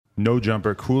No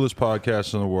Jumper, coolest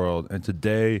podcast in the world. And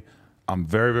today, I'm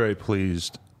very, very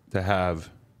pleased to have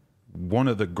one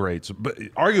of the greats, but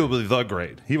arguably the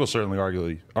great. He will certainly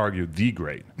argue the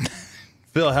great.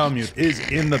 Phil Hellmuth is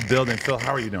in the building. Phil,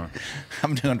 how are you doing?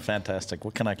 I'm doing fantastic.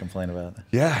 What can I complain about?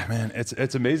 Yeah, man,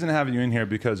 it's amazing having you in here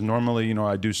because normally,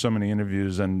 I do so many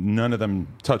interviews and none of them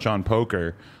touch on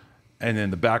poker. And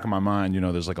in the back of my mind,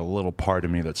 there's like a little part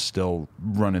of me that's still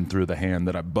running through the hand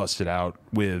that I busted out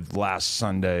with last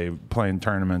Sunday playing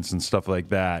tournaments and stuff like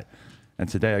that. And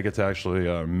today I get to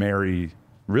actually marry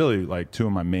really like two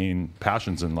of my main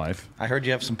passions in life. I heard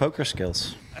you have some poker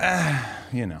skills.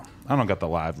 I don't got the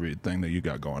live read thing that you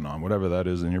got going on. Whatever that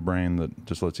is in your brain that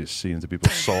just lets you see into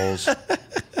people's souls.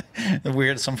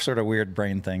 Some sort of weird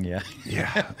brain thing, yeah.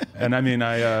 Yeah. And I mean,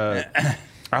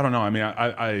 I don't know. I mean,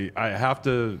 I have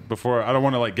to, before, I don't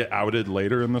want to like get outed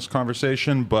later in this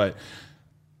conversation, but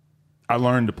I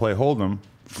learned to play Hold'em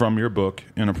from your book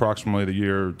in approximately the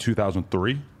year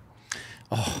 2003.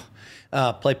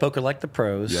 Play Poker Like the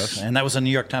Pros. Yes. And that was a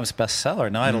New York Times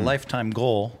bestseller. Now, I had a lifetime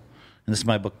goal, and this is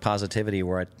my book, Positivity,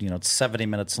 where it's 70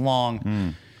 minutes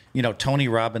long. Tony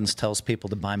Robbins tells people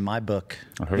to buy my book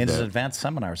in his advanced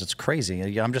seminars. It's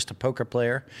crazy. I'm just a poker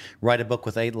player, write a book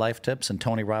with 8 life tips, and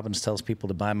Tony Robbins tells people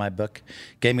to buy my book.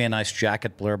 Gave me a nice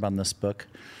jacket blurb on this book.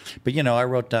 But, I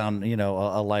wrote down,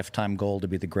 a lifetime goal to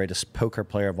be the greatest poker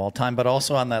player of all time. But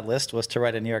also on that list was to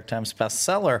write a New York Times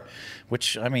bestseller,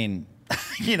 which, I mean...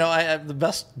 I the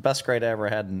best grade I ever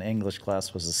had in English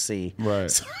class was a C. Right.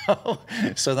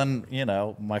 So then,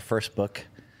 my first book,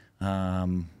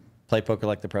 Play Poker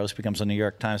Like the Pros, becomes a New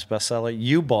York Times bestseller.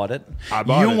 You bought it. I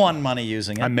bought it. You won money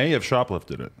using it. I may have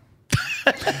shoplifted it.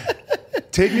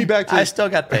 Take me back to... I still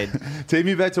got paid. Take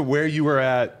me back to where you were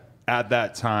at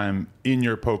that time in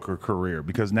your poker career,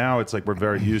 because now it's like we're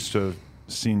very used to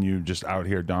seen you just out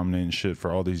here dominating shit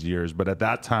for all these years, but at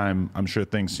that time I'm sure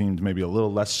things seemed maybe a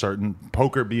little less certain.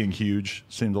 Poker being huge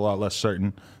seemed a lot less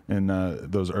certain in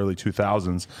those early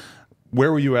 2000s.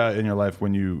 Where were you at in your life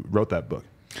when you wrote that book?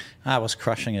 I was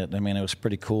crushing it. I mean, it was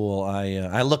pretty cool.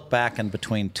 I look back in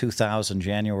between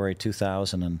January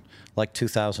 2000 and like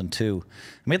 2002, I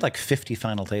made like 50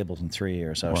 final tables in 3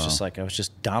 years. I was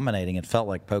just dominating. It felt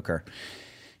like poker.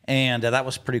 And that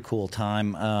was a pretty cool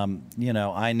time.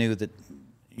 I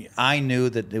knew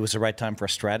that it was the right time for a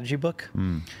strategy book.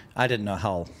 I didn't know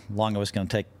how long it was going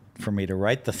to take for me to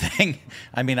write the thing.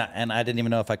 I mean, and I didn't even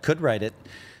know if I could write it.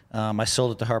 I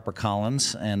sold it to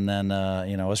HarperCollins, and then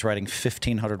I was writing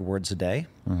 1,500 words a day.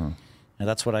 And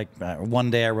that's what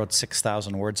one day I wrote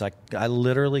 6,000 words. I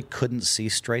literally couldn't see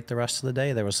straight the rest of the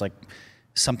day. There was like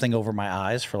something over my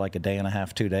eyes for like a day and a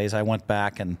half, 2 days. I went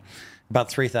back and about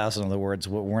 3,000 of the words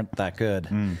weren't that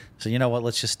good. So you know what?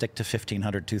 Let's just stick to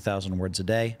 1,500, 2,000 words a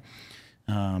day.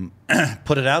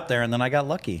 Put it out there, and then I got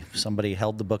lucky. Somebody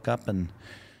held the book up on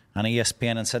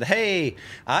ESPN and said, "Hey,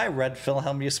 I read Phil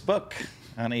Hellmuth's book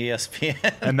on ESPN."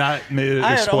 And that made it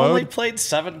I explode? had only played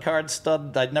 7-card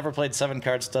stud. I'd never played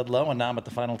 7-card stud low, and now I'm at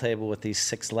the final table with these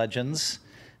 6 legends.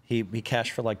 He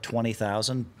cashed for like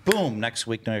 20,000. Boom! Next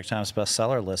week, New York Times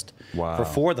bestseller list for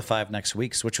 4 of the 5 next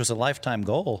weeks, which was a lifetime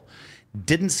goal.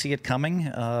 Didn't see it coming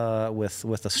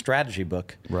with a strategy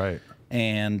book. Right.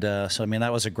 And so, I mean,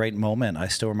 that was a great moment. I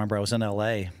still remember I was in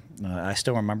L.A. I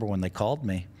still remember when they called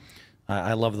me.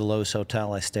 I love the Lowe's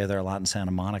Hotel. I stay there a lot in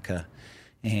Santa Monica.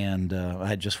 And I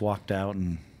had just walked out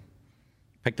and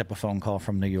picked up a phone call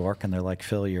from New York, and they're like,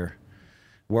 "Phil,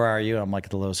 where are you?" I'm like,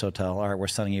 "At the Lowe's Hotel." "All right, we're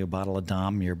sending you a bottle of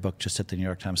Dom. Your book just hit the New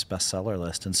York Times bestseller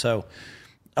list." And so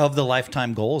of the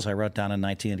lifetime goals I wrote down in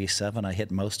 1987, I hit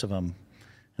most of them.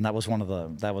 And that was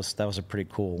that was a pretty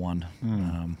cool one.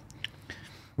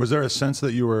 Was there a sense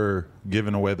that you were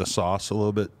giving away the sauce a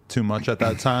little bit too much at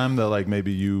that time? That like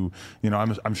maybe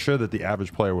I'm sure that the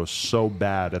average player was so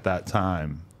bad at that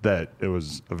time that it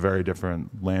was a very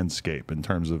different landscape in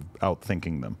terms of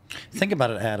outthinking them. Think about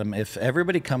it, Adam. If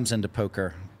everybody comes into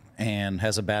poker and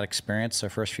has a bad experience their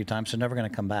first few times, they're never going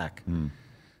to come back.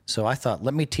 So I thought,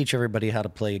 let me teach everybody how to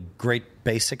play great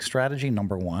basic strategy,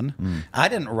 number one. I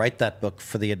didn't write that book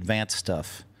for the advanced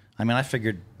stuff. I mean, I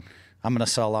figured I'm going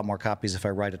to sell a lot more copies if I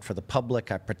write it for the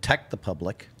public. I protect the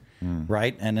public,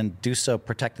 right? And then do so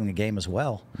protecting the game as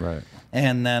well. Right.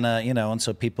 And then, and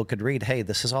so people could read, hey,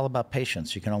 this is all about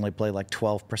patience. You can only play like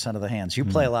 12% of the hands. You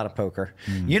play a lot of poker.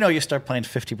 You start playing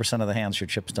 50% of the hands, your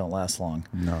chips don't last long.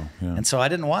 No. Yeah. And so I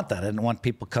didn't want that. I didn't want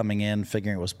people coming in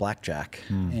figuring it was blackjack.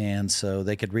 And so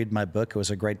they could read my book. It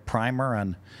was a great primer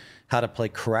on how to play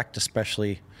correct,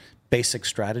 especially basic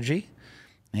strategy.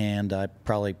 And I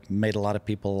probably made a lot of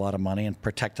people a lot of money and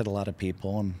protected a lot of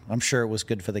people. And I'm sure it was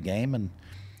good for the game. And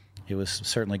it was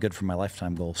certainly good for my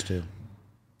lifetime goals, too.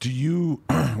 Do you,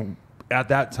 at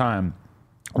that time,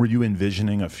 were you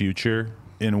envisioning a future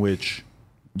in which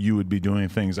you would be doing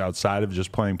things outside of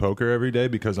just playing poker every day?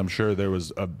 Because I'm sure there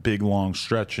was a big, long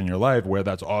stretch in your life where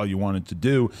that's all you wanted to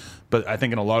do. But I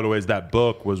think in a lot of ways that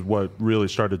book was what really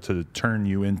started to turn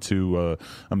you into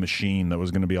a machine that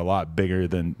was going to be a lot bigger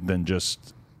than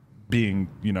just being,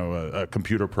 a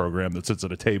computer program that sits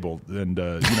at a table and,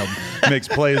 makes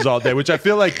plays all day, which I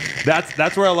feel like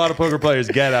that's where a lot of poker players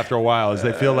get after a while, is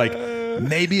they feel like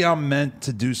maybe I'm meant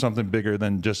to do something bigger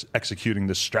than just executing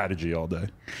this strategy all day.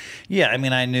 Yeah, I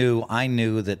mean, I knew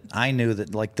that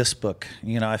like this book,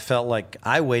 I felt like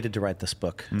I waited to write this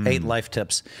book, 8 Life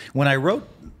Tips. When I wrote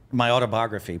my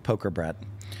autobiography, Poker Brat,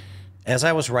 as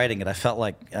I was writing it, I felt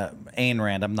like Ayn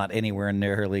Rand. I'm not anywhere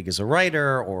near her league as a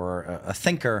writer or a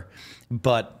thinker,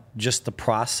 but just the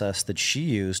process that she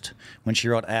used when she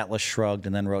wrote Atlas Shrugged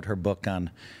and then wrote her book on,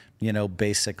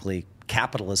 basically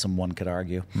capitalism, one could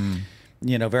argue.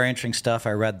 Very interesting stuff.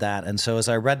 I read that. And so as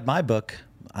I read my book,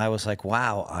 I was like,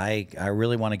 wow, I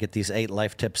really want to get these 8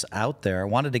 life tips out there. I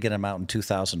wanted to get them out in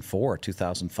 2004,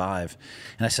 2005.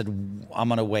 And I said, I'm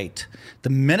going to wait. The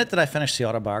minute that I finished the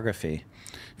autobiography,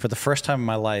 for the first time in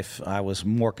my life, I was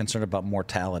more concerned about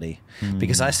mortality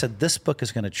because I said, this book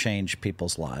is going to change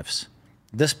people's lives.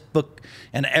 This book,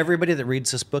 and everybody that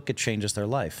reads this book, it changes their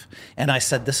life. And I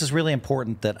said, this is really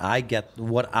important that I get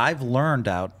what I've learned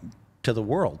out to the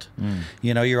world.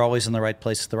 You're always in the right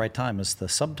place at the right time is the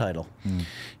subtitle.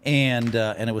 And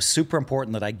it was super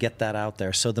important that I get that out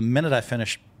there. So the minute I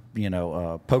finished,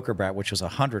 Poker Brat, which was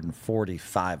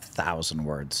 145,000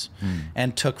 words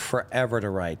and took forever to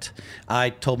write, I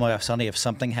told my wife, Sonny, if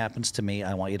something happens to me,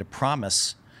 I want you to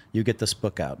promise you get this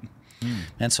book out.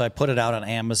 And so I put it out on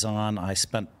Amazon. I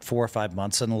spent 4 or 5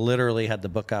 months and literally had the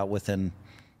book out within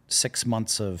 6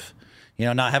 months of,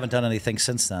 now I haven't done anything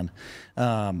since then.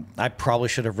 I probably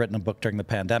should have written a book during the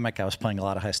pandemic. I was playing a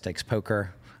lot of high stakes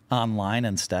poker online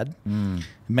instead.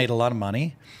 Made a lot of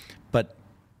money, but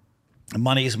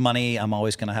money is money. I'm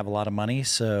always going to have a lot of money.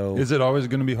 So is it always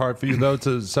going to be hard for you though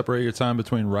to separate your time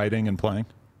between writing and playing?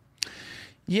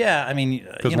 Yeah, I mean,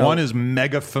 because one is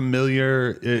mega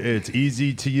familiar, it's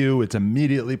easy to you, it's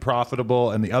immediately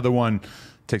profitable, and the other one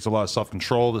takes a lot of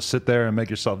self-control to sit there and make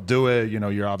yourself do it.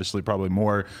 You're obviously probably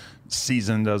more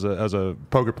seasoned as a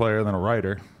poker player than a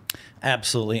writer.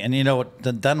 Absolutely. And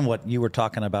then what you were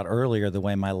talking about earlier, the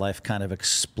way my life kind of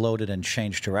exploded and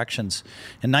changed directions.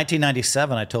 In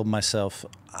 1997, I told myself,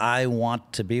 I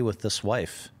want to be with this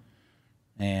wife.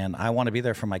 And I want to be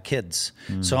there for my kids.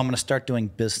 So I'm going to start doing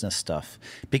business stuff.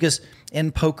 Because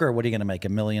in poker, what are you going to make?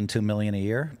 $1 million, $2 million a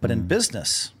year? But in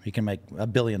business, you can make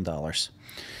 $1 billion.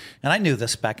 And I knew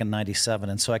this back in 97.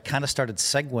 And so I kind of started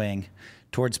segueing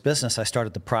towards business. I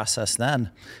started the process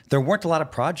then. There weren't a lot of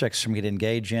projects for me to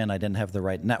engage in. I didn't have the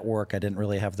right network. I didn't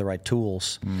really have the right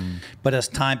tools. But as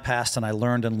time passed and I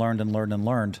learned and learned and learned and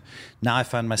learned, now I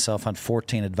find myself on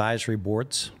 14 advisory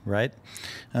boards, right?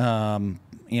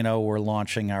 We're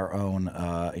launching our own,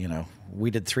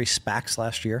 we did 3 SPACs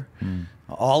last year,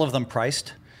 all of them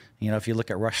priced. If you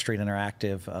look at Rush Street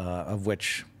Interactive, of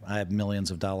which I have millions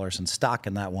of dollars in stock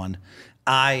in that one,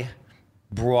 I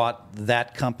brought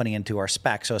that company into our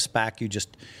SPAC. So a SPAC, you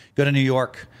just go to New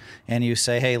York and you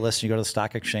say, hey, listen, you go to the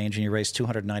stock exchange and you raise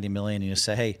 $290 million and you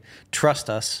say, hey, trust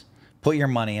us, put your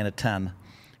money in at 10.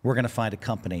 We're going to find a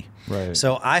company. Right.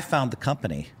 So I found the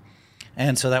company.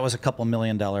 And so that was a couple $1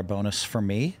 million bonus for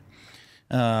me.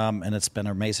 And it's been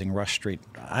amazing. Rush Street,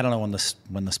 I don't know when this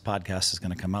podcast is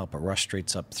going to come out, but Rush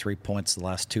Street's up 3 points the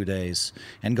last 2 days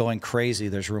and going crazy.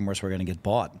 There's rumors we're going to get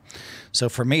bought. So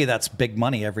for me, that's big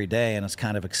money every day, and it's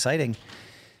kind of exciting.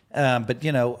 So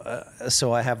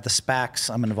I have the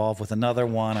SPACs. I'm involved with another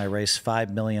one. I raised $5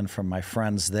 million from my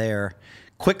friends there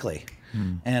quickly.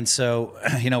 And so,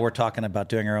 we're talking about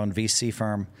doing our own VC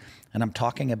firm, and I'm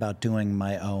talking about doing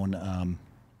my own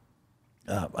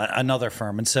another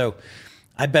firm. And so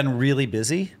I've been really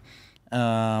busy,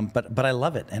 but I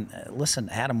love it. And listen,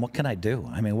 Adam, what can I do?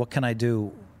 I mean, what can I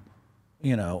do?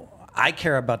 I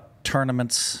care about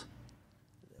tournaments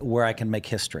where I can make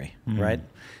history, right?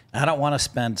 I don't want to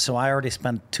spend, so I already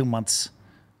spent 2 months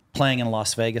playing in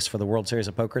Las Vegas for the World Series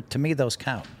of Poker. To me, those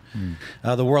count.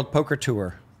 The World Poker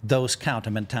Tour, those count.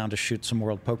 I'm in town to shoot some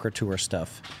World Poker Tour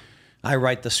stuff. I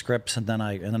write the scripts and then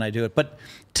I do it. But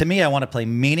to me, I want to play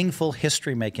meaningful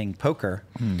history-making poker.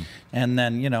 And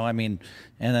then, and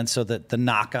then so that the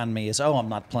knock on me is, I'm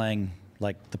not playing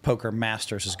like the Poker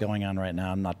Masters is going on right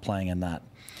now. I'm not playing in that.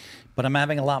 But I'm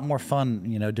having a lot more fun,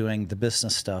 doing the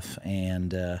business stuff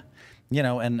and,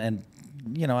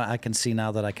 I can see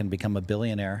now that I can become a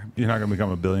billionaire. You're not going to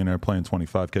become a billionaire playing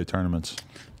 25K tournaments.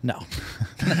 No.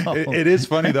 It is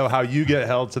funny, though, how you get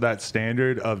held to that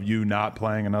standard of you not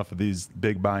playing enough of these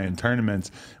big buy-in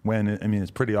tournaments when, I mean,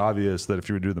 it's pretty obvious that if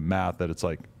you were to do the math, that it's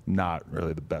like not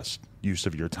really the best use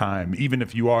of your time. Even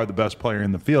if you are the best player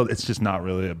in the field, it's just not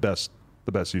really the best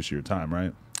use of your time,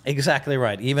 right? Exactly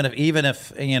right. Even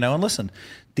if and listen,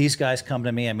 these guys come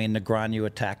to me. I mean, Negreanu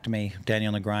attacked me,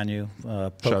 Daniel Negreanu,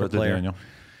 poker Shout out to player. Daniel.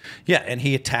 Yeah, and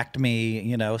he attacked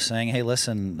me, saying, "Hey,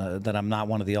 listen, that I'm not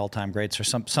one of the all-time greats," or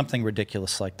something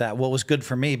ridiculous like that. What was good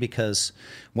for me, because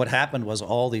what happened was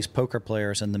all these poker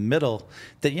players in the middle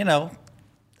that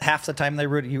half the time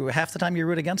you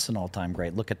root against an all-time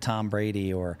great. Look at Tom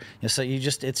Brady, or so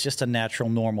it's just a natural,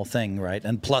 normal thing, right?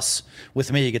 And plus,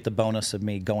 with me, you get the bonus of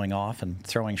me going off and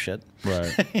throwing shit.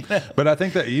 Right. But I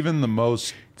think that even the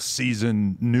most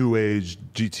seasoned new age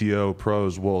GTO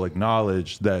pros will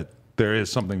acknowledge that there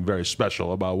is something very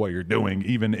special about what you're doing,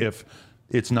 even if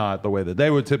it's not the way that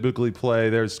they would typically play.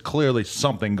 There's clearly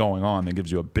something going on that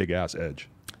gives you a big ass edge.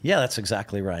 Yeah, that's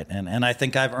exactly right. And I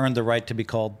think I've earned the right to be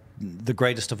called the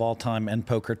greatest of all time in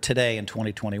poker today in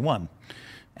 2021.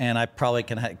 And I probably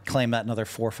can claim that another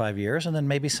 4 or 5 years, and then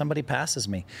maybe somebody passes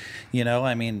me.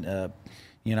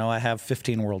 I have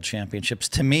 15 world championships.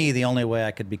 To me, the only way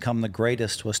I could become the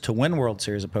greatest was to win World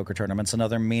Series of Poker tournaments and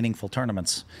other meaningful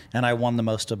tournaments. And I won the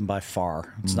most of them by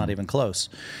far. It's not even close.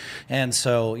 And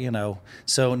so,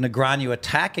 so Negreanu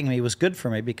attacking me was good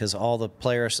for me, because all the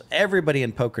players, everybody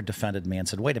in poker defended me and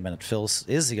said, wait a minute, Phil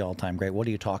is the all-time great. What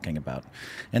are you talking about?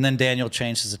 And then Daniel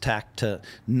changed his attack to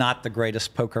not the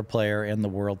greatest poker player in the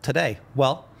world today.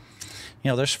 Well,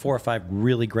 there's 4 or 5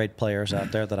 really great players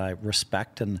out there that I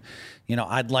respect, and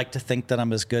I'd like to think that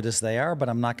I'm as good as they are, but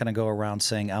I'm not going to go around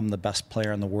saying I'm the best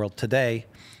player in the world today.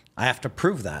 I have to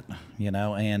prove that,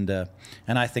 and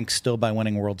I think still by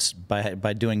winning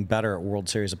by doing better at World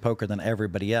Series of Poker than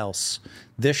everybody else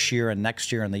this year and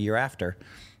next year and the year after,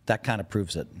 that kind of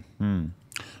proves it.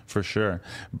 For sure.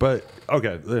 But,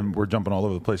 okay, we're jumping all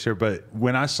over the place here. But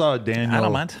when I saw Daniel... I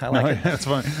don't mind. I like it. That's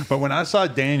fine. But when I saw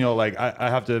Daniel, I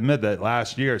have to admit that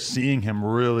last year, seeing him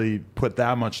really put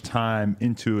that much time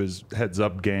into his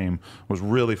heads-up game was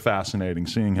really fascinating.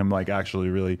 Seeing him, actually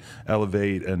really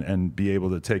elevate and be able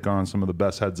to take on some of the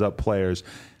best heads-up players.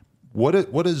 What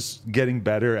does getting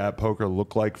better at poker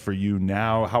look like for you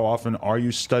now? How often are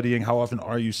you studying? How often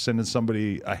are you sending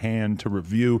somebody a hand to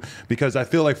review? Because I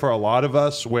feel like for a lot of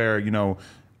us where,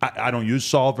 I don't use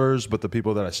solvers, but the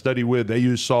people that I study with, they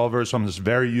use solvers. So I'm just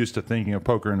very used to thinking of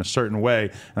poker in a certain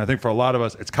way. And I think for a lot of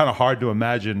us, it's kind of hard to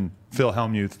imagine Phil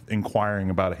Hellmuth inquiring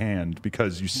about a hand,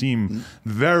 because you seem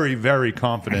very, very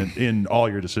confident in all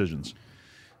your decisions.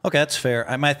 Okay, that's fair.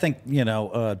 I think,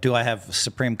 do I have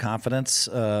supreme confidence?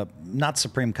 Not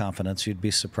supreme confidence. You'd be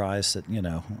surprised that,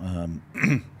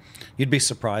 you'd be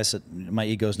surprised that my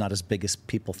ego's not as big as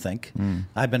people think.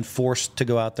 I've been forced to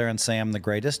go out there and say I'm the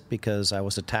greatest because I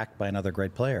was attacked by another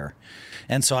great player.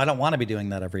 And so I don't want to be doing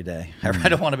that every day. I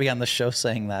don't want to be on the show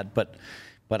saying that, but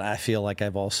I feel like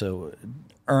I've also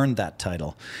earned that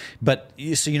title. But,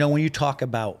 when you talk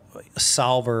about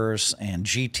solvers and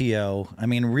GTO, I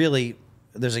mean, really,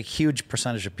 there's a huge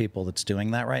percentage of people that's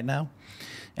doing that right now.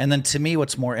 And then to me,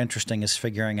 what's more interesting is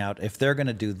figuring out, if they're going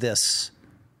to do this,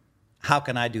 how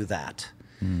can I do that?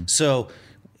 So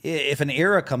if an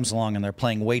era comes along and they're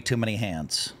playing way too many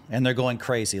hands and they're going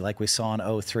crazy, like we saw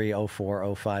in 03,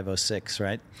 04, 05, 06,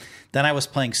 right? Then I was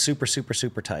playing super, super,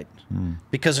 super tight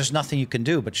because there's nothing you can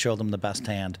do but show them the best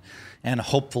hand. And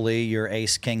hopefully your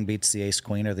ace king beats the ace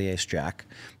queen or the ace jack,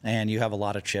 and you have a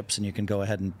lot of chips and you can go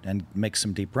ahead and make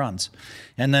some deep runs.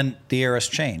 And then the era's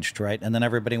changed, right? And then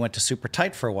everybody went to super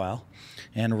tight for a while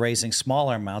and raising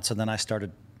smaller amounts, and then I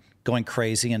started going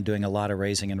crazy and doing a lot of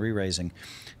raising and re-raising.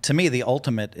 To me, the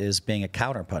ultimate is being a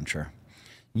counterpuncher,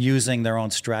 using their own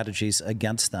strategies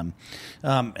against them.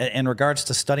 In regards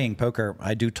to studying poker,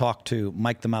 I do talk to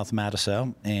Mike the Mouth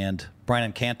Matusow and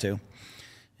Brian Cantu,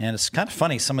 and it's kind of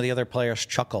funny. Some of the other players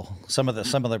chuckle. Some of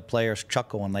the players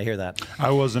chuckle when they hear that.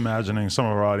 I was imagining some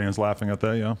of our audience laughing at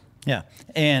that. Yeah. Yeah,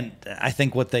 and I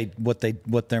think what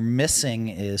they're missing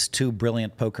is 2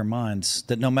 brilliant poker minds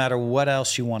that no matter what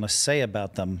else you want to say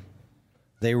about them,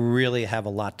 they really have a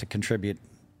lot to contribute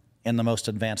in the most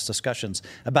advanced discussions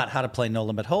about how to play No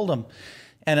Limit Hold'em.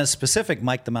 And in specific,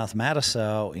 Mike the Mouth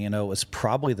Matusow, is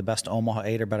probably the best Omaha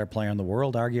 8 or better player in the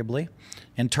world, arguably,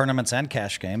 in tournaments and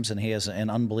cash games, and he has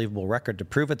an unbelievable record to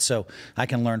prove it. So I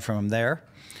can learn from him there.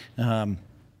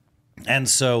 And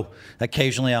so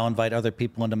occasionally I'll invite other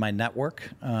people into my network.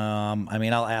 I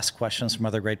mean, I'll ask questions from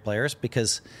other great players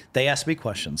because they ask me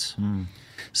questions.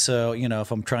 So,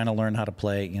 if I'm trying to learn how to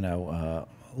play,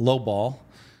 low ball,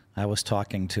 I was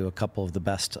talking to a couple of the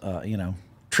best,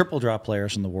 triple draw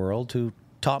players in the world who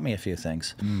taught me a few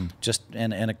things just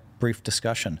in a brief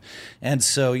discussion. And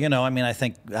so, I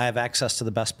think I have access to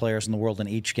the best players in the world in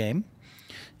each game.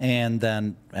 And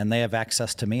they have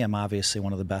access to me. I'm obviously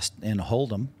one of the best in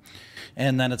Hold'em.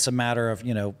 And then it's a matter of,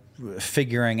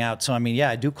 figuring out. So,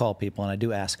 I do call people and I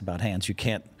do ask about hands.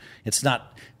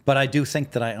 But I do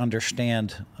think that I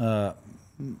understand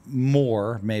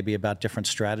more maybe about different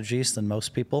strategies than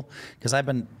most people because I've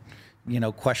been,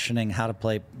 questioning how to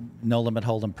play No Limit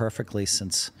Hold'em perfectly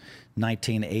since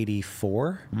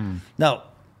 1984. Now,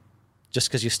 just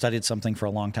because you studied something for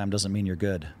a long time doesn't mean you're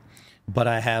good. But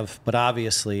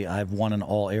obviously I've won in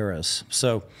all eras.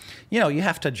 So, you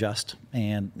have to adjust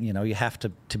and, you have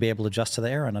to be able to adjust to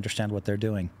the era and understand what they're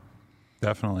doing.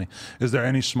 Definitely. Is there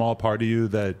any small part of you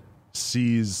that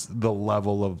sees the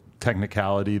level of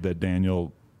technicality that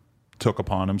Daniel took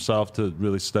upon himself to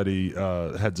really study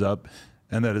heads up,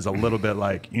 and that is a little bit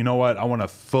like, you know what, I want to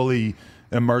fully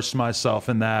immerse myself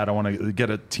in that. I want to get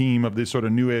a team of these sort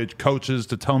of new age coaches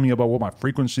to tell me about what my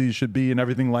frequencies should be and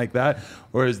everything like that?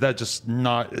 Or is that just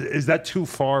not, is that too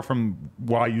far from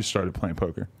why you started playing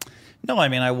poker? No,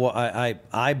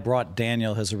 I brought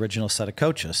Daniel his original set of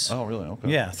coaches. Oh, really?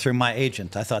 Okay. Yeah, through my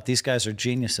agent. I thought these guys are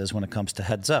geniuses when it comes to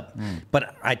heads up.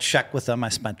 But I checked with them. I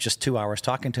spent just 2 hours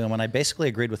talking to them, and I basically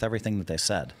agreed with everything that they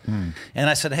said. And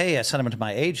I said, hey, I sent them to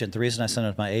my agent. The reason I sent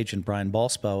them to my agent, Brian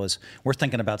Balspo, is we're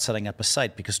thinking about setting up a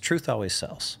site because truth always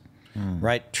sells.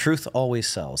 Right? Truth always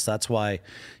sells. That's why,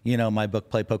 my book,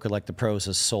 Play Poker Like the Pros,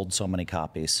 has sold so many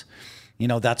copies.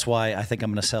 That's why I think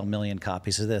I'm going to sell 1 million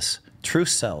copies of this. Truth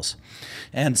sells.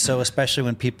 And so especially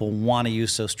when people want to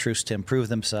use those truths to improve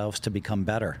themselves, to become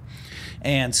better.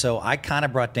 And so I kind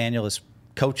of brought Daniel as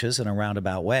coaches in a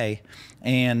roundabout way.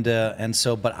 And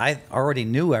so, but I already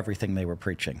knew everything they were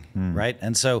preaching, right?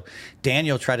 And so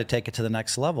Daniel tried to take it to the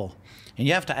next level. And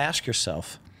you have to ask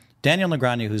yourself, Daniel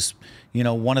Negreanu, who's,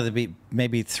 one of the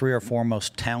maybe 3 or 4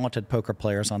 most talented poker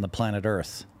players on the planet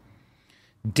Earth,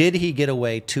 did he get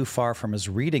away too far from his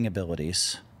reading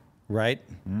abilities, right?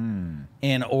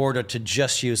 In order to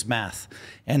just use math.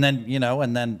 And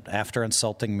then, after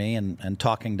insulting me and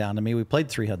talking down to me, we played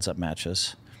 3 heads-up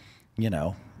matches.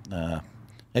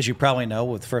 As you probably know,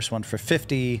 with the first one for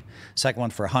 50, second one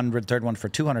for 100, third one for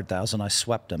 200,000, I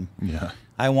swept him. Yeah.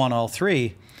 I won all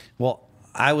 3. Well,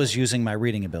 I was using my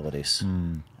reading abilities.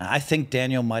 I think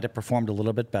Daniel might have performed a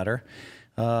little bit better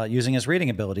using his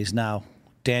reading abilities. Now,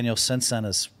 Daniel since then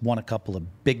has won a couple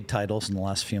of big titles in the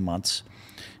last few months.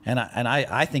 And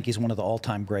I think he's one of the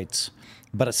all-time greats.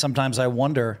 But sometimes I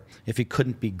wonder if he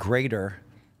couldn't be greater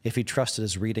if he trusted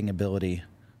his reading ability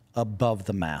above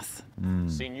the math.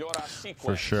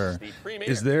 For sure.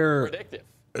 Is there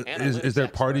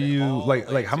part of you,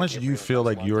 like how much do you feel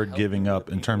like you're giving up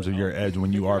in terms of your edge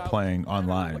when you are playing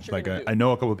online? Like I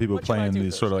know a couple of people playing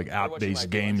these sort of like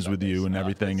app-based games with you and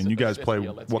everything, and you guys play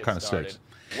what kind of sticks?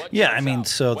 Yeah,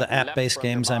 so the app-based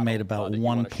games I made about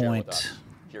what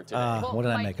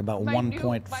did I make? About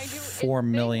 1.4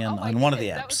 million on one of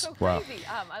the apps. Wow.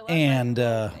 And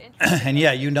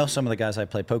yeah, some of the guys I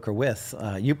play poker with.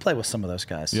 You play with some of those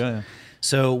guys. Yeah.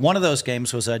 So one of those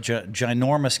games was a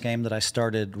ginormous game that I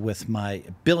started with my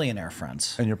billionaire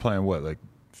friends. And you're playing what, like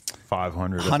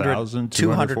 500, 1,000,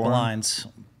 200 blinds.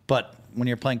 But when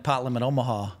you're playing Pot Limit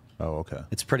Omaha,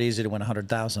 it's pretty easy to win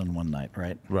 100,000 in one night,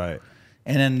 right? Right.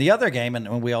 And then the other game,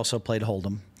 and we also played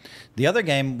Hold'em. The other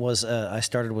game was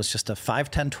was just a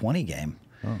 5-10-20 game.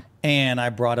 Oh. And I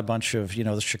brought a bunch of,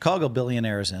 the Chicago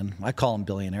billionaires in. I call them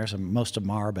billionaires, and most of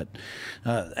them are. But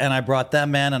and I brought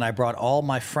them in, and I brought all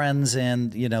my friends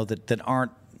in, that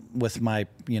aren't with my,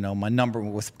 my number,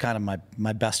 with kind of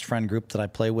my best friend group that I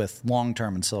play with long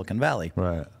term in Silicon Valley.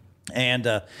 Right. And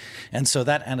so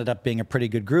that ended up being a pretty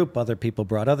good group. Other people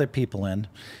brought other people in.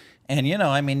 And,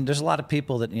 there's a lot of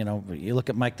people that, you look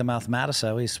at Mike the Mouth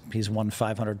Matiso, he's won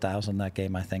 500,000 that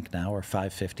game, I think now, or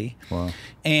 550. Wow.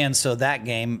 And so that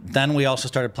game, then we also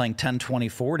started playing 10, 20,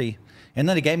 40, and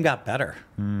then the game got better.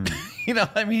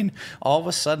 All of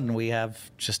a sudden we have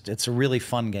it's a really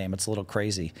fun game. It's a little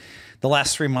crazy. The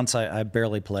last 3 months I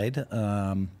barely played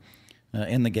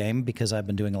in the game because I've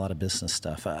been doing a lot of business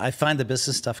stuff. I find the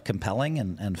business stuff compelling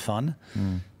and fun.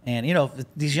 And,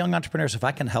 these young entrepreneurs, if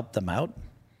I can help them out,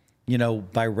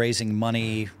 by raising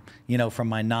money, from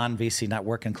my non-VC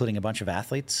network, including a bunch of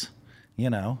athletes,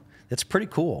 it's pretty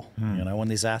cool, when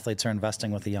these athletes are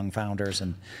investing with the young founders.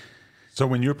 And So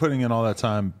when you're putting in all that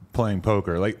time playing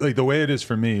poker, like the way it is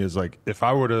for me is like if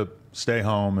I were to stay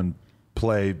home and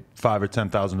play $5,000 or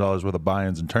 $10,000 worth of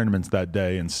buy-ins and tournaments that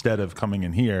day instead of coming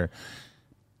in here,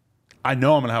 I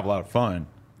know I'm gonna have a lot of fun.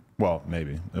 Well,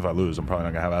 maybe if I lose, I'm probably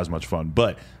not gonna have as much fun.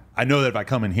 But I know that if I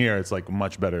come in here, it's like a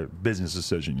much better business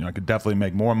decision. You know, I could definitely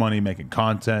make more money making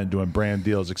content, doing brand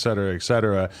deals, et cetera, et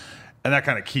cetera. And that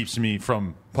kind of keeps me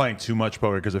from playing too much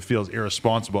poker because it feels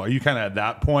irresponsible. Are you kind of at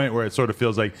that point where it sort of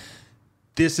feels like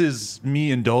this is me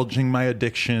indulging my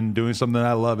addiction, doing something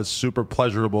I love? It's super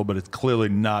pleasurable, but it's clearly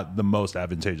not the most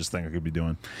advantageous thing I could be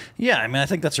doing. Yeah, I mean, I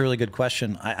think that's a really good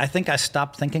question. I think I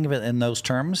stopped thinking of it in those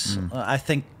terms. I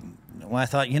think when I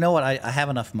thought, you know what, I have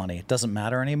enough money. It doesn't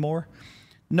matter anymore.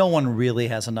 No one really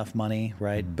has enough money,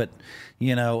 right? But,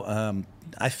 you know,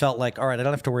 I felt like, all right, I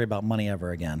don't have to worry about money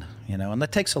ever again, you know, and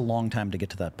that takes a long time to get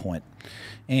to that point.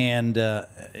 And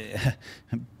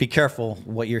be careful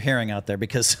what you're hearing out there,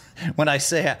 because when I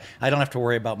say I don't have to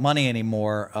worry about money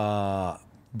anymore,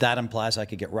 that implies I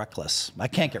could get reckless. I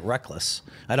can't get reckless.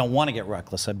 I don't want to get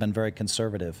reckless. I've been very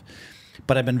conservative,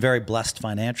 but I've been very blessed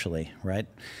financially, right?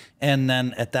 And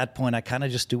then at that point, I kind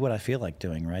of just do what I feel like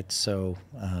doing, right? So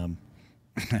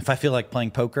if I feel like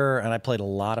playing poker, and I played a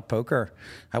lot of poker,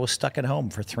 I was stuck at home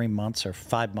for 3 months or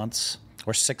 5 months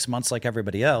or 6 months like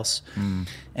everybody else. And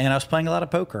I was playing a lot of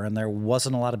poker, and there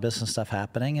wasn't a lot of business stuff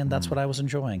happening, and that's what I was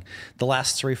enjoying. The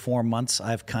last 3-4 months,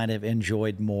 I've kind of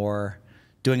enjoyed more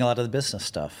doing a lot of the business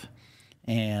stuff.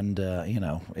 And, you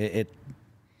know,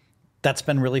 that's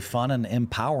been really fun and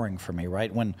empowering for me,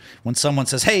 right? When someone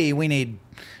says, hey, we need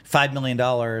 $5 million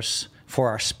for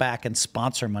our SPAC and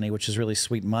sponsor money, which is really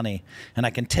sweet money, and I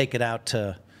can take it out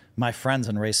to my friends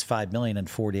and raise $5 million in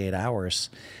 48 hours.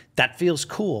 That feels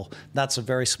cool. That's a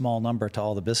very small number to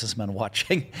all the businessmen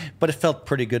watching, but it felt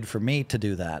pretty good for me to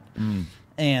do that.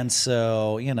 And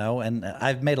so, you know, and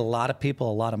I've made a lot of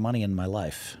people a lot of money in my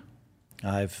life.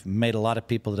 I've made a lot of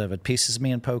people that have had pieces of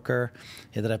me in poker,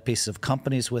 that have pieces of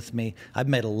companies with me. I've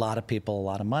made a lot of people a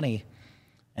lot of money,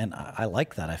 and I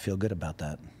like that. I feel good about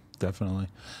that. Definitely.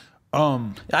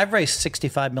 I've raised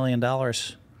 $65 million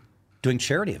doing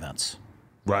charity events.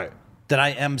 Right. That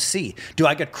I MC. Do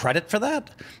I get credit for that?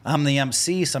 I'm the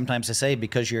MC. Sometimes I say,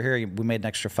 because you're here, we made an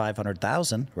extra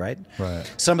 $500,000, right?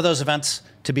 Right. Some of those events,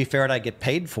 to be fair, I get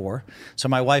paid for. So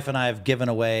my wife and I have given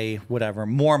away whatever,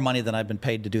 more money than I've been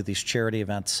paid to do these charity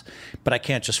events. But I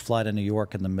can't just fly to New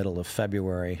York in the middle of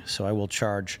February, so I will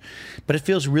charge. But it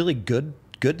feels really good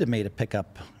to me to pick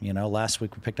up, you know, last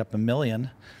week we picked up $1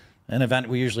 million. An event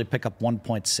we usually pick up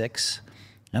 1.6.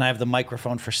 And I have the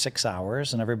microphone for 6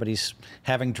 hours, and everybody's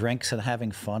having drinks and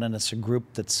having fun, and it's a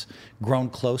group that's grown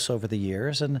close over the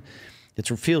years, and it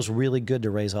feels really good to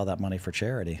raise all that money for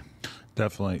charity.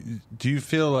 Definitely. Do you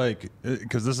feel like,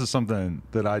 because this is something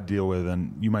that I deal with,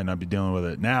 and you might not be dealing with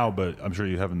it now, but I'm sure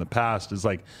you have in the past, is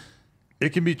like, it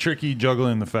can be tricky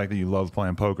juggling the fact that you love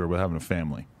playing poker with having a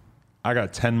family. I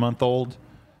got a 10-month-old,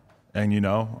 and, you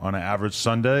know, on an average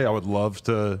Sunday, I would love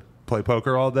to play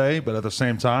poker all day, but at the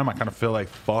same time, I kind of feel like,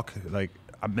 fuck, like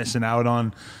I'm missing out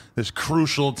on this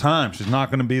crucial time. She's not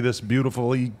going to be this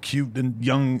beautifully cute and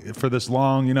young for this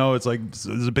long, you know. It's like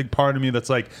there's a big part of me that's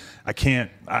like, I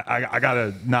can't, I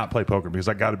gotta not play poker because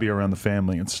I got to be around the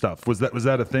family and stuff. Was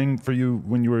that a thing for you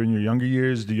when you were in your younger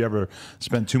years? Did you ever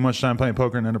spend too much time playing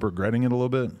poker and end up regretting it a little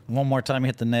bit? One more time, you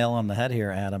hit the nail on the head here,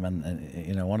 Adam. And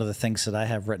you know, one of the things that I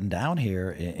have written down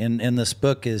here in this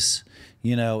book is,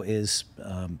 you know,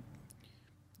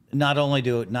 not only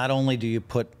do you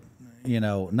put, you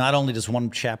know, not only does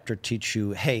one chapter teach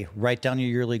you, hey, write down your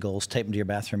yearly goals, tape them to your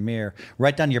bathroom mirror,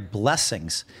 write down your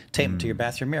blessings, tape them to your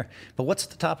bathroom mirror. But what's at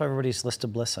the top of everybody's list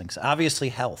of blessings? Obviously,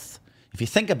 health. If you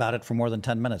think about it for more than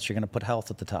 10 minutes, you're going to put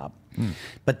health at the top.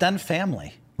 But then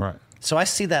family. Right. So I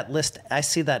see that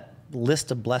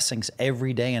list of blessings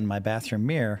every day in my bathroom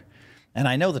mirror. And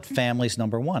I know that family's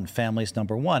number one.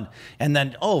 And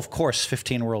then, of course,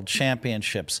 15 world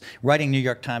championships, writing New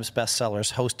York Times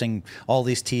bestsellers, hosting all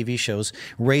these TV shows,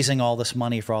 raising all this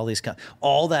money for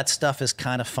all that stuff is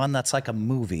kind of fun. That's like a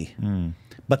movie.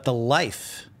 But the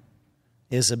life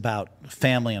is about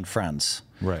family and friends.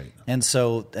 Right. And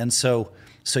so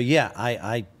yeah,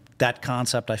 I that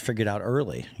concept I figured out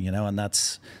early, you know, and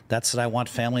that's that I want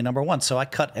family number one. So I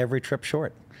cut every trip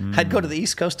short. I'd go to the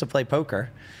East Coast to play poker.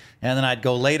 And then I'd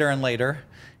go later and later.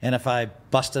 And if I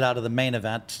busted out of the main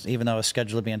event, even though I was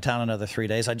scheduled to be in town another 3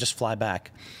 days, I'd just fly back.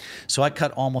 So I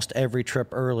cut almost every trip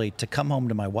early to come home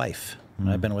to my wife.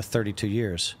 I've been with 32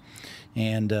 years.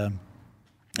 And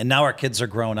now our kids are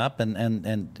grown up,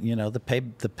 and you know, the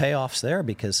payoff's there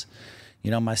because, you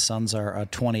know, my sons are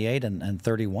 28 and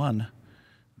 31.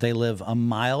 They live a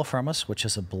mile from us, which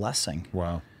is a blessing.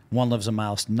 Wow. One lives a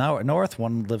mile north,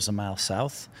 one lives a mile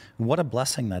south. What a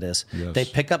blessing that is. Yes. They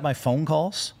pick up my phone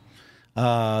calls.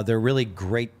 They're really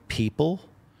great people.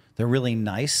 They're really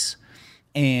nice.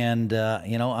 And,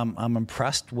 I'm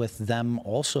impressed with them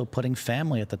also putting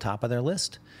family at the top of their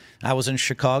list. I was in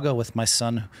Chicago with my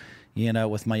son,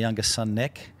 with my youngest son,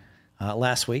 Nick,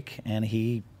 last week, and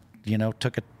he,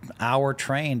 took an hour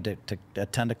train to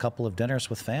attend a couple of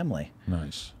dinners with family.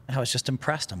 Nice. I was just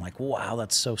impressed. I'm like, wow,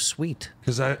 that's so sweet.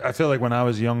 Because I feel like when I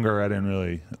was younger, I didn't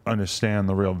really understand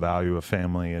the real value of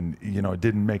family, and it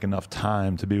didn't make enough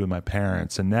time to be with my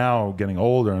parents. And now, getting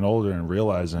older and older, and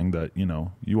realizing that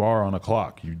you are on a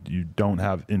clock. You don't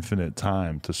have infinite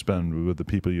time to spend with the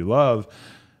people you love,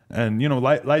 and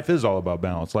life is all about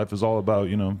balance. Life is all about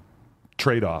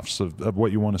trade-offs of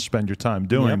what you want to spend your time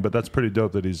doing. Yep. But that's pretty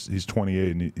dope that he's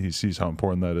 28 and he sees how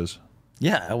important that is.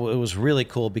 Yeah, it was really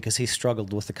cool because he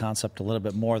struggled with the concept a little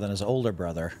bit more than his older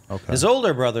brother. Okay. His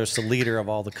older brother's the leader of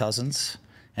all the cousins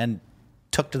and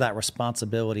took to that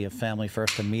responsibility of family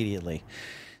first immediately.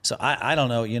 So I don't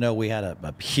know, we had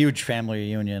a huge family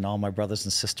reunion, all my brothers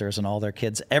and sisters and all their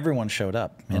kids. Everyone showed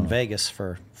up in Vegas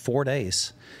for 4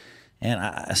 days.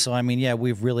 And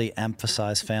we've really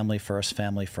emphasized family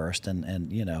first,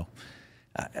 and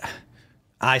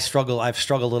I've struggled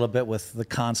a little bit with the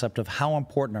concept of how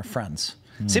important are friends.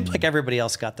 Seems like everybody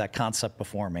else got that concept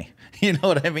before me. You know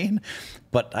what I mean?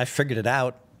 But I figured it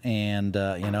out, and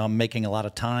I'm making a lot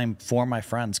of time for my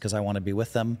friends because I want to be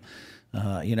with them.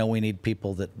 We need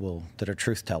people that are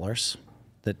truth tellers,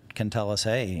 that can tell us,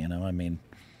 hey,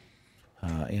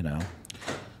 Yeah,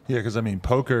 because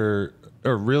poker,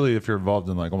 or really if you're involved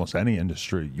in like almost any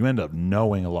industry, you end up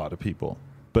knowing a lot of people.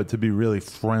 But to be really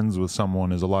friends with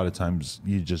someone is a lot of times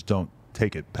you just don't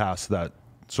take it past that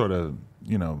sort of,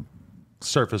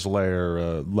 surface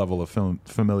layer level of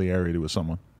familiarity with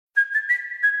someone.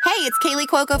 Hey, it's Kaylee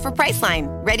Cuoco for Priceline.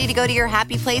 Ready to go to your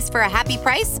happy place for a happy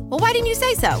price? Well, why didn't you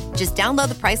say so? Just download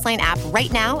the Priceline app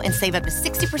right now and save up to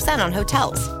 60% on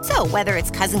hotels. So whether it's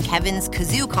Cousin Kevin's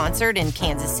Kazoo Concert in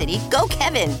Kansas City, go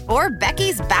Kevin, or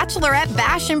Becky's Bachelorette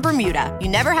Bash in Bermuda, you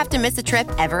never have to miss a trip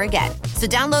ever again. So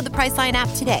download the Priceline app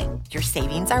today. Your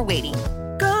savings are waiting.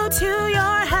 Go to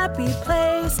your happy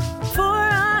place for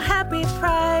a happy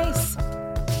price.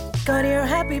 Go to your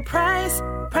happy price,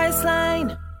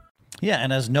 Priceline. Yeah,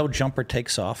 and as No Jumper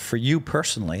takes off for you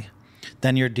personally,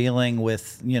 then you're dealing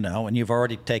with, and you've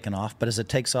already taken off, but as it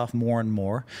takes off more and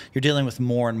more, you're dealing with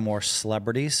more and more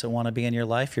celebrities that want to be in your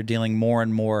life. You're dealing more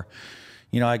and more,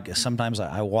 sometimes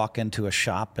I walk into a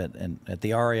shop at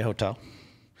the Aria Hotel.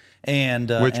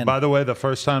 Which, by the way, the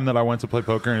first time that I went to play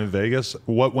poker in Vegas,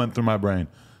 what went through my brain?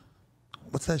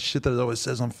 What's that shit that it always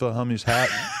says on Phil Hellmuth's hat?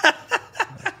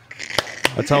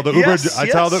 I tell the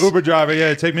Uber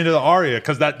driver, take me to the Aria,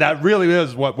 because that really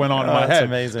is what went on in my head.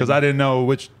 Amazing. Because I didn't know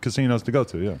which casinos to go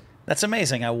to. Yeah, that's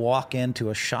amazing. I walk into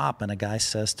a shop and a guy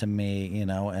says to me,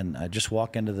 and I just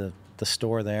walk into the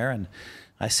store there and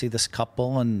I see this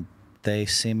couple and they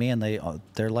see me and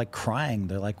they're like crying.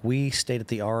 They're like, we stayed at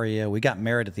the Aria, we got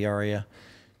married at the Aria,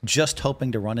 just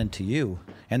hoping to run into you,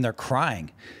 and they're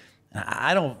crying.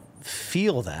 I don't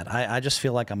feel that. I just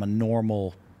feel like I'm a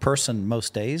normal person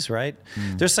most days, right?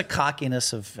 There's a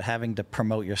cockiness of having to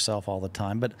promote yourself all the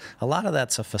time, but a lot of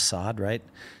that's a facade, right?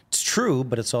 It's true,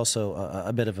 but it's also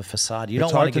a bit of a facade.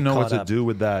 It's hard to know what to do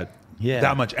with that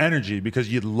much energy, because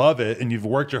you love it and you've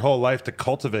worked your whole life to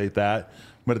cultivate that.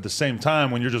 But at the same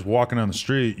time, when you're just walking on the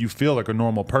street, you feel like a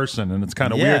normal person, and it's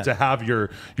kind of weird to have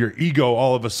your ego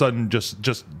all of a sudden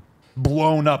just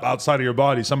blown up outside of your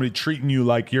body, somebody treating you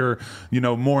like you're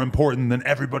more important than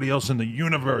everybody else in the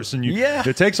universe, and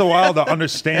it takes a while to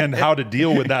understand how to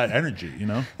deal with that energy.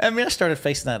 I started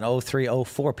facing that in 03,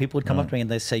 04. People would come up to me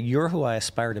and they'd say, you're who I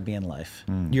aspire to be in life.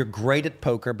 You're great at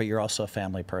poker, but you're also a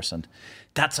family person.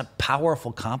 That's a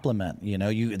powerful compliment,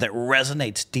 that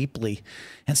resonates deeply.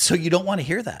 And so you don't want to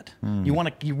hear that.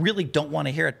 You really don't want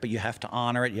to hear it, but you have to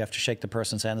honor it. You have to shake the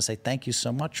person's hand and say, thank you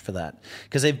so much for that.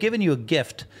 Because they've given you a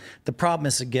gift. The problem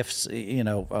is the gifts,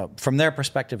 from their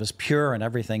perspective is pure and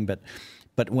everything,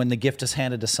 but when the gift is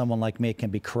handed to someone like me, it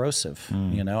can be corrosive.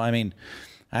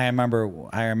 I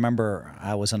remember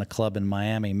I was in a club in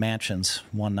Miami, Mansions,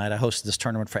 one night. I hosted this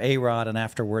tournament for A-Rod, and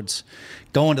afterwards,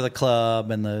 going to the club,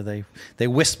 and they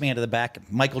whisked me into the back.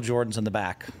 Michael Jordan's in the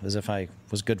back, as if I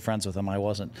was good friends with him. I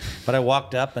wasn't. But I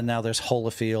walked up, and now there's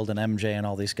Holyfield and MJ and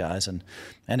all these guys. And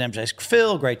MJ's,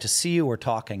 Phil, great to see you. We're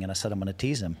talking. And I said, I'm going to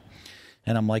tease him.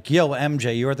 And I'm like, yo,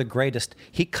 MJ, you're the greatest.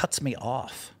 He cuts me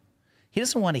off. He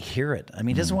doesn't want to hear it.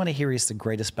 He doesn't want to hear he's the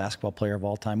greatest basketball player of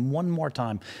all time one more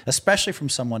time, especially from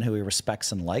someone who he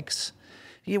respects and likes.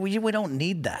 we don't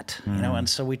need that, you know. And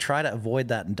so we try to avoid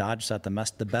that and dodge that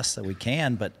the best that we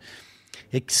can. But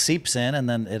it seeps in, and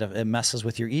then it messes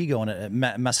with your ego, and it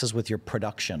messes with your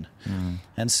production.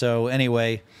 And so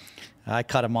anyway, I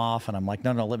cut him off, and I'm like,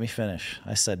 no, let me finish.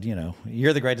 I said, you know,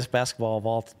 you're the greatest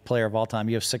player of all time.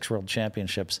 You have 6 world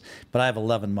championships, but I have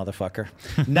 11, motherfucker.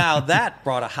 Now that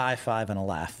brought a high five and a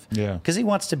laugh. Yeah. Because he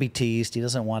wants to be teased. He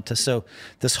doesn't want to. So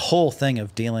this whole thing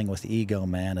of dealing with ego,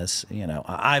 man, is, you know,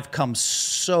 I've come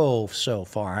so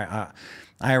far.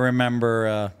 I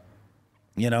remember,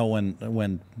 you know,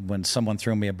 when someone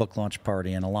threw me a book launch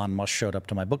party and Elon Musk showed up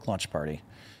to my book launch party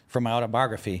for my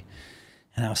autobiography.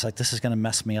 And I was like, this is going to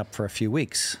mess me up for a few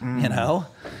weeks, you know,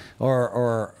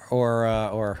 or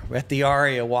at the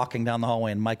Aria walking down the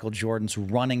hallway and Michael Jordan's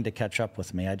running to catch up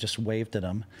with me. I just waved at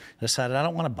him. I decided I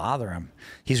don't want to bother him.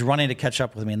 He's running to catch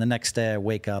up with me. And the next day I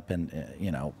wake up and,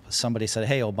 you know, somebody said,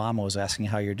 hey, Obama was asking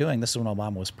how you're doing. This is when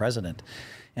Obama was president.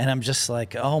 And I'm just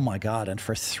like, oh my God. And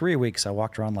for 3 weeks, I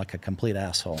walked around like a complete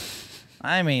asshole.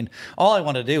 I mean, all I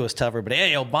want to do is tell everybody,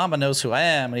 hey, Obama knows who I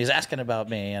am, and he's asking about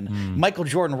me. And Michael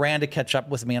Jordan ran to catch up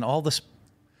with me, and all this,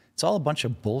 it's all a bunch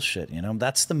of bullshit, you know?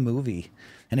 That's the movie.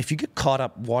 And if you get caught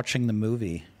up watching the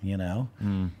movie, you know,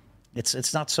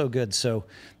 it's not so good. So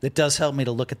it does help me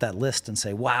to look at that list and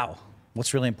say, wow,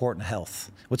 what's really important?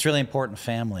 Health. What's really important?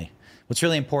 Family. What's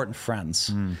really important?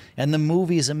 Friends. And the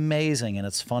movie is amazing, and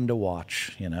it's fun to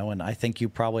watch, you know, and I think you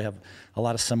probably have a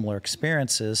lot of similar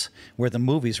experiences where the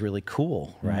movie's really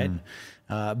cool, right?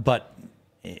 But,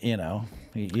 you know,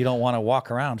 you don't want to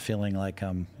walk around feeling like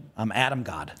I'm Adam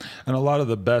God. And a lot of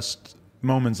the best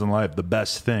moments in life, the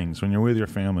best things, when you're with your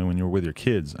family, when you're with your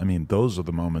kids, I mean, those are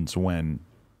the moments when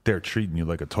they're treating you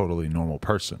like a totally normal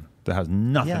person. That has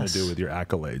nothing to do with your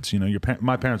accolades. You know,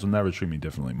 my parents will never treat me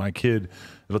differently. My kid,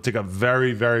 it'll take a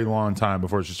very, very long time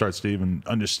before she starts to even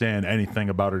understand anything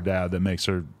about her dad that makes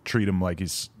her treat him like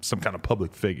he's some kind of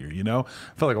public figure, you know?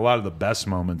 I feel like a lot of the best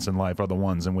moments in life are the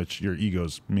ones in which your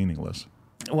ego's meaningless.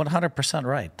 100%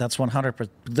 right. That's 100%.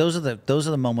 Those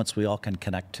are the moments we all can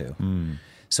connect to.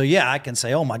 So yeah, I can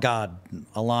say, oh my God,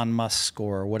 Elon Musk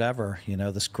or whatever, you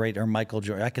know, this great, or Michael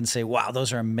Jordan. I can say, wow,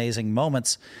 those are amazing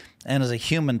moments. And as a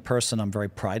human person, I'm very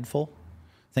prideful,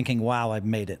 thinking, wow, I've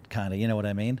made it, kind of, you know what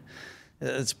I mean?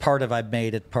 It's part of I've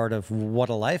made it, part of what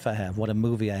a life I have, what a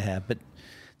movie I have. But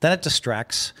then it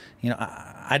distracts. You know,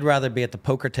 I'd rather be at the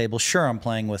poker table. Sure, I'm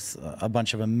playing with a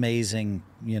bunch of amazing,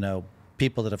 you know,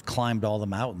 people that have climbed all the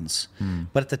mountains.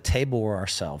 But at the table, we're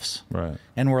ourselves. Right.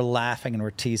 And we're laughing and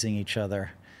we're teasing each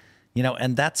other. You know,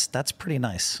 and that's pretty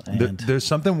nice. And there's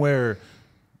something where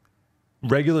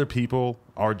regular people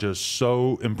are just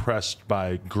so impressed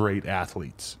by great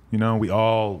athletes. You know, we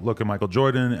all look at Michael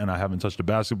Jordan, and I haven't touched a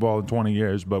basketball in 20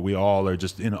 years, but we all are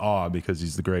just in awe because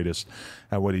he's the greatest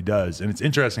at what he does. And it's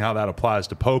interesting how that applies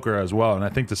to poker as well. And I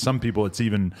think to some people it's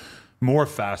even more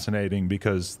fascinating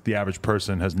because the average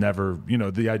person has never, you know,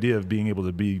 the idea of being able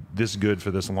to be this good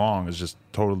for this long is just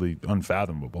totally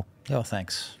unfathomable. Oh,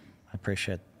 thanks. I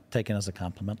appreciate it. Taken as a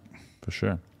compliment. For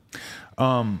sure.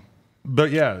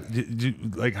 But yeah,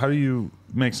 like, how do you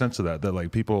make sense of that? That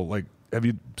like people, like, have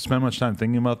you spent much time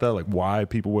thinking about that? Like why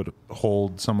people would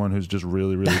hold someone who's just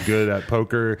really, really good at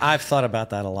poker? I've thought about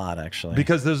that a lot, actually.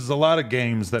 Because there's a lot of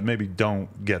games that maybe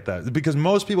don't get that. Because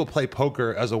most people play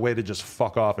poker as a way to just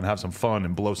fuck off and have some fun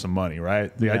and blow some money,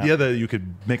 right? The idea that you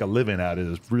could make a living at it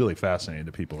is really fascinating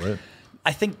to people, right?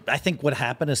 I think what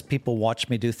happened is people watch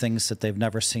me do things that they've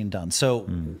never seen done. So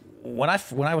when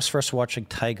I was first watching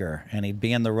Tiger, and he'd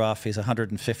be in the rough, he's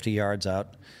 150 yards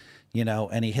out, you know,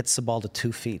 and he hits the ball to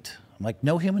 2 feet. I'm like,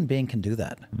 no human being can do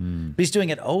that. But he's doing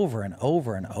it over and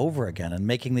over and over again and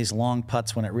making these long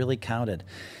putts when it really counted.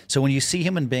 So when you see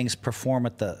human beings perform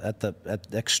at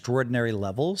extraordinary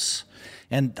levels,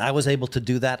 and I was able to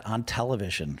do that on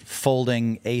television,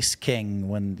 folding ace king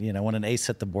when an ace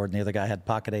hit the board and the other guy had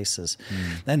pocket aces.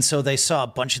 And so they saw a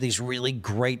bunch of these really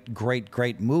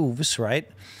great moves, right?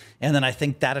 And then I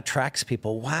think that attracts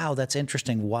people. Wow, that's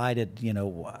interesting. Why did, you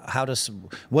know,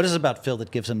 what is it about Phil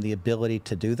that gives him the ability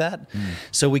to do that?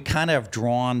 So we kind of have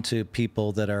drawn to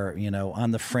people that are, you know,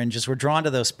 on the fringes. We're drawn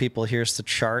to those people, here's the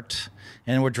chart,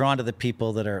 and we're drawn to the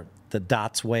people that are the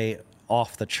dots way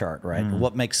off the chart, right?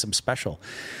 What makes them special?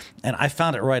 And I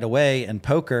found it right away in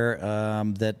poker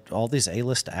that all these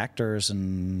A-list actors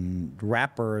and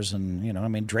rappers and, you know, I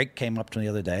mean, Drake came up to me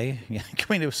the other day. I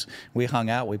mean, we hung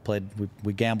out,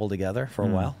 we gambled together for a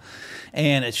while.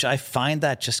 And I find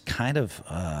that just kind of,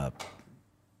 I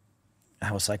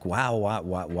was like, wow,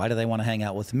 why do they want to hang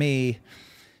out with me?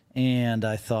 And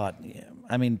I thought,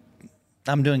 I mean,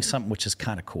 I'm doing something which is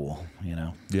kind of cool, you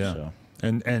know? Yeah. So.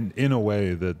 And in a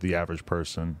way that the average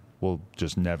person will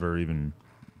just never even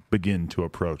begin to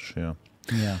approach.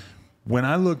 Yeah. When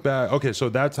I look back, okay, so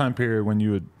that time period when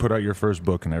you had put out your first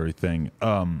book and everything,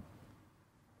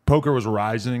 poker was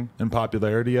rising in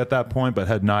popularity at that point, but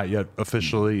had not yet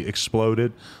officially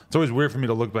exploded. It's always weird for me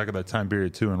to look back at that time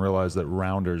period too and realize that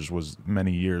Rounders was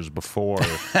many years before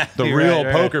the real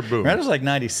poker boom. Rounders was like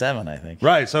 97, I think.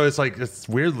 Right, so it's like it's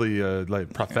weirdly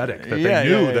like prophetic that they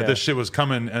knew that this shit was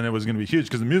coming and it was going to be huge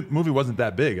because the movie wasn't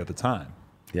that big at the time.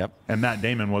 Yep. And Matt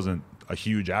Damon wasn't a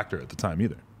huge actor at the time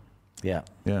either. Yeah.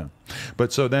 Yeah.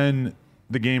 But so then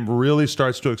the game really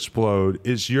starts to explode.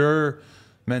 Is your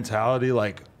mentality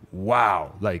like,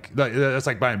 wow, like that's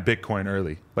like buying Bitcoin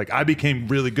early. Like I became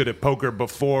really good at poker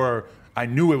before I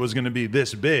knew it was going to be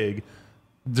this big.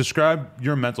 Describe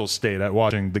your mental state at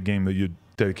watching the game that you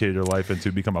dedicated your life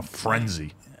into become a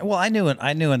frenzy. Well, I knew in the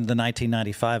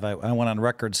 1995, I went on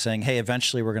record saying, hey,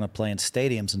 eventually we're going to play in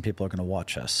stadiums and people are going to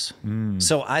watch us.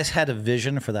 So I had a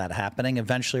vision for that happening.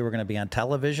 Eventually we're going to be on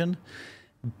television,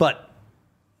 but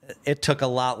it took a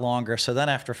lot longer. So then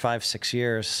after 5-6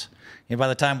 years, by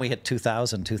the time we hit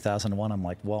 2000, 2001, I'm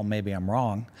like, well, maybe I'm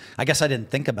wrong. I guess I didn't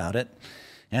think about it.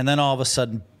 And then all of a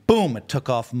sudden, boom, it took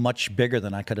off much bigger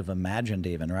than I could have imagined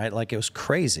even, right? Like it was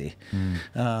crazy.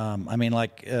 I mean,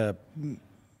 like...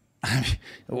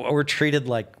 we're treated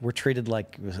like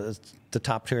the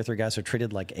top 2 or 3 guys are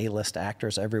treated like A-list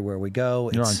actors everywhere we go.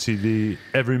 You're on TV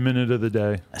every minute of the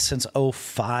day. Since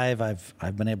 2005,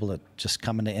 I've been able to just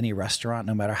come into any restaurant,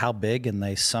 no matter how big, and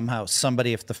they somehow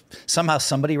somebody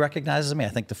recognizes me. I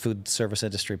think the food service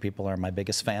industry people are my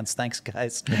biggest fans. Thanks,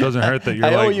 guys. It doesn't hurt that you're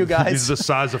I owe you guys. He's the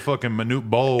size of fucking Manute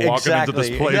Bol walking into this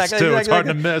place too. It's hard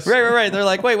to miss. Right. They're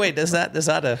like, wait,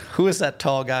 who is that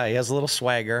tall guy? He has a little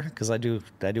swagger because I do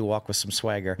walk with some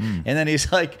swagger. And then he's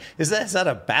like, is that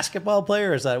a basketball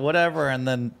player? Is that whatever? And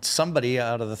then somebody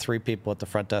out of the 3 people at the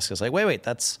front desk is like, wait,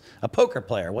 that's a poker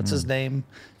player. What's his name?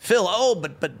 Phil. Oh,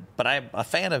 but I'm a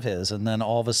fan of his. And then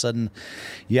all of a sudden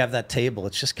you have that table.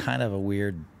 It's just kind of a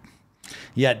weird,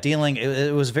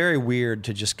 it was very weird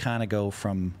to just kind of go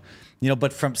from,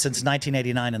 but since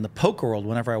 1989 in the poker world,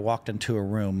 whenever I walked into a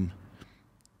room,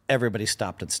 everybody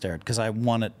stopped and stared because I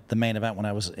won at the main event when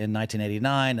I was in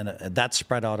 1989, and that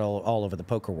spread out all over the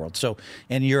poker world. So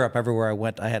in Europe, everywhere I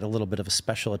went, I had a little bit of a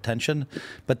special attention,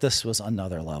 but this was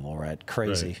another level, right?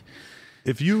 Crazy.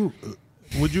 Right.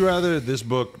 Would you rather this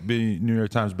book be New York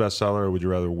Times bestseller, or would you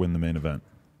rather win the main event?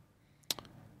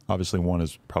 Obviously, one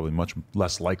is probably much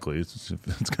less likely. It's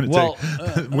going to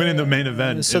take winning the main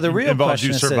event. So the real involves question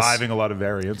you is surviving a lot of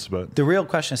variants, but the real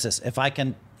question is this: if I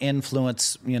can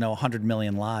influence 100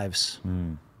 million lives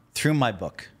through my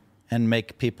book and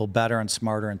make people better and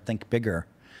smarter and think bigger,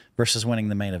 versus winning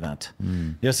the main event.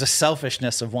 There's a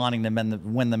selfishness of wanting to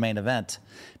win the main event,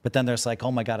 but then there's like,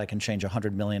 oh my God, I can change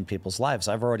 100 million people's lives.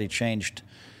 I've already changed.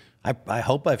 I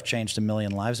hope I've changed 1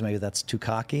 million lives. Maybe that's too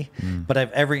cocky. But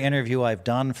every interview I've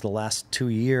done for the last 2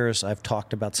 years, I've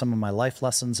talked about some of my life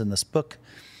lessons in this book.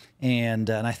 And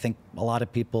I think a lot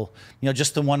of people,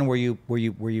 just the one where you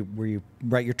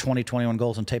write your 2021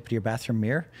 goals and tape it to your bathroom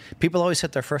mirror. People always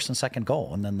hit their first and second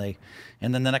goal, and then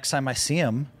the next time I see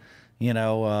them,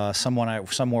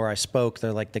 somewhere I spoke,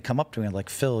 they come up to me and like,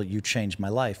 Phil, you changed my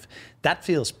life. That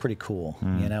feels pretty cool,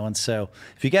 And so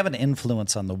if you have an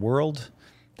influence on the world,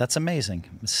 that's amazing.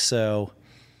 So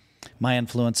my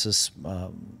influence is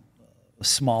much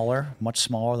smaller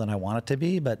than I want it to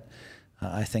be, but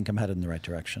I think I'm headed in the right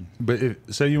direction. But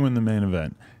say you win the main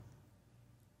event,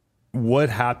 what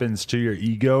happens to your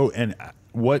ego, and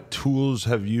what tools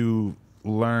have you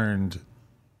learned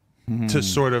to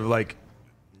sort of like,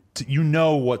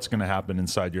 what's going to happen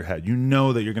inside your head. You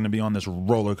know that you're going to be on this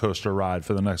roller coaster ride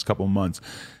for the next couple of months,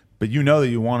 but you know that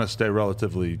you want to stay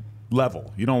relatively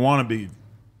level. You don't want to be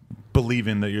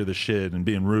believing that you're the shit and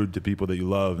being rude to people that you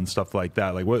love and stuff like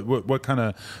that. Like what kind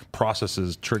of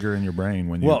processes trigger in your brain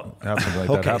when you have something like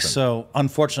that happen? So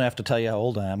unfortunately I have to tell you how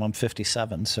old I am. I'm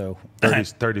 57, so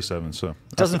 37, so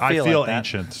doesn't feel I feel like that.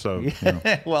 ancient, so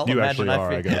well, you actually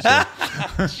are, I guess.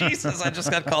 So. Jesus, I just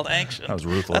got called ancient. That was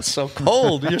ruthless. That's so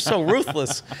cold. You're so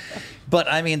ruthless. But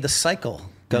I mean, the cycle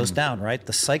goes down, right?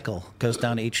 The cycle goes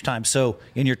down each time. So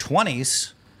in your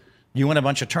 20s, you win a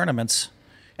bunch of tournaments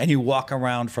and you walk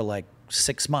around for like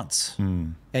 6 months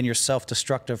and you're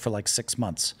self-destructive for like 6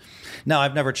 months. Now,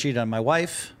 I've never cheated on my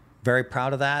wife. Very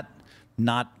proud of that.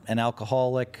 Not an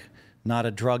alcoholic, not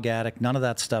a drug addict, none of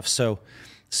that stuff. So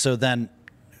then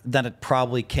it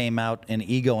probably came out in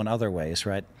ego in other ways,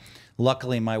 right?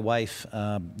 Luckily, my wife,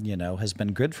 has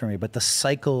been good for me, but the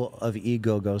cycle of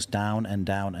ego goes down and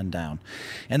down and down.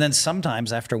 And then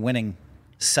sometimes after winning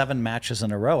 7 matches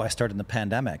in a row. I started in the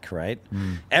pandemic, right?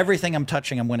 Everything I'm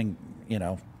touching, I'm winning,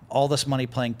 all this money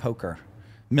playing poker,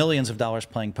 millions of dollars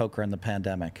playing poker in the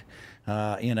pandemic.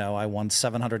 I won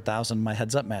 700,000 in my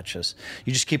heads-up matches.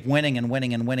 You just keep winning and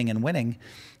winning and winning and winning,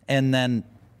 and then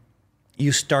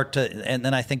you start to. And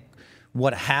then I think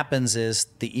what happens is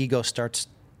the ego starts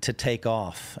to take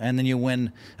off, and then you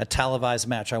win a televised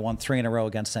match. I won 3 in a row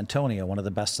against Antonio, one of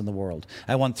the best in the world.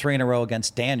 I won 3 in a row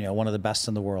against Daniel, one of the best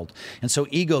in the world. And so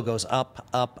ego goes up,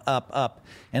 up, up, up.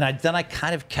 And then I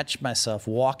kind of catch myself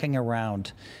walking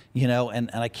around,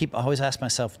 and I always ask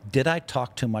myself, did I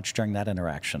talk too much during that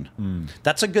interaction?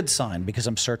 That's a good sign because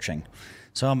I'm searching.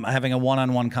 So I'm having a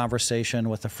one-on-one conversation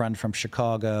with a friend from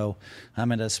Chicago.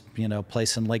 I'm at this,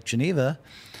 place in Lake Geneva.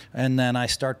 And then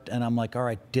I'm like, all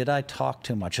right, did I talk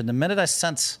too much? And the minute I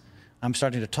sense I'm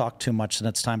starting to talk too much, then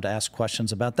it's time to ask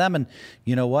questions about them. And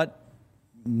you know what?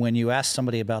 When you ask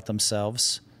somebody about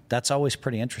themselves, that's always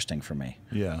pretty interesting for me.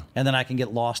 Yeah. And then I can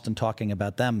get lost in talking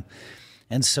about them.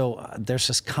 And so there's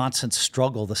this constant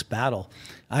struggle, this battle.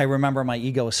 I remember my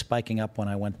ego was spiking up when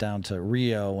I went down to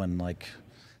Rio, and like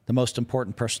the most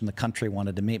important person in the country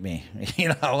wanted to meet me,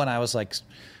 and I was like,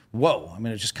 whoa. I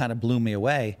mean, it just kind of blew me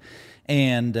away.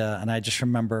 And I just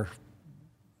remember,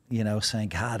 saying,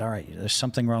 God, all right, there's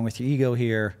something wrong with your ego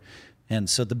here. And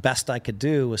so the best I could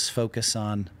do was focus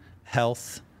on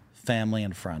health, family,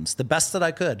 and friends, the best that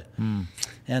I could.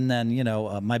 And then,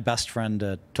 my best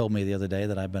friend told me the other day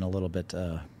that I've been a little bit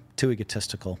too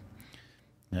egotistical.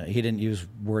 He didn't use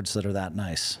words that are that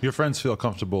nice. Your friends feel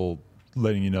comfortable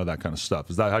letting you know that kind of stuff.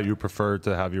 Is that how you prefer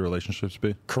to have your relationships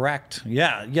be? Correct.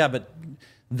 Yeah, but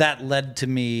that led to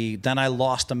me. Then I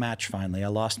lost a match finally. I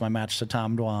lost my match to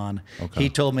Tom Dwan. Okay. He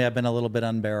told me I've been a little bit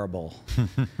unbearable.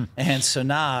 And so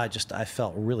now I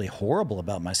felt really horrible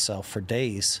about myself for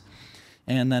days.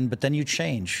 But then you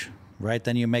change, right?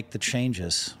 Then you make the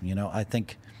changes. I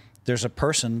think there's a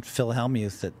person, Phil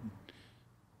Hellmuth, that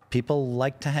people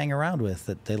like to hang around with,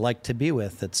 that they like to be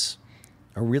with. That's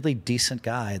a really decent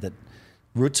guy that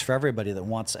roots for everybody, that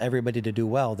wants everybody to do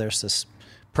well. There's this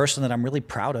person that I'm really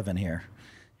proud of in here.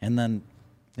 And then,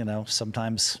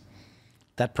 sometimes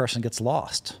that person gets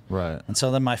lost. Right. And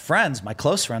so then my friends, my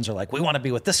close friends, are like, we want to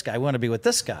be with this guy. We want to be with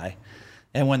this guy.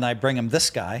 And when I bring them this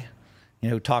guy,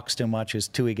 who talks too much, who's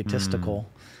too egotistical,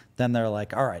 then they're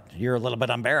like, all right, you're a little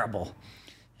bit unbearable.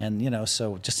 And,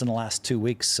 so just in the last 2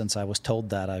 weeks since I was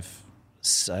told that,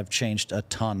 I've changed a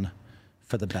ton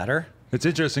for the better. It's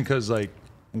interesting because,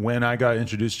 when I got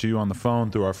introduced to you on the phone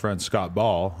through our friend Scott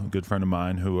Ball, a good friend of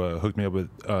mine who hooked me up with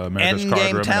America's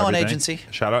Card Room Talent and everything. Agency.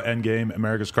 Shout out Endgame,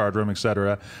 America's Card Room,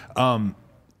 etc.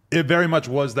 It very much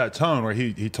was that tone where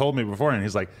he told me beforehand,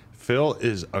 he's like, Phil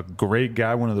is a great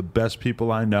guy, one of the best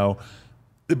people I know.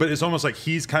 But it's almost like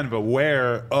he's kind of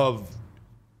aware of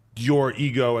your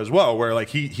ego as well, where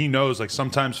he knows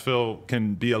sometimes Phil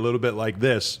can be a little bit like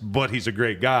this, but he's a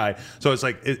great guy. So it's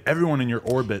everyone in your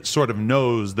orbit sort of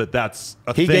knows that's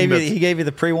a thing. He gave you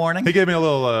the pre-warning? He gave me a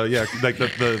little,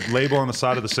 the label on the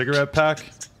side of the cigarette pack.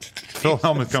 Phil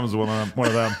Hellmuth comes with one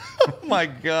of them. Oh my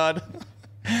God.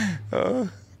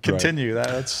 Continue. Right.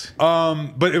 That's.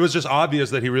 But it was just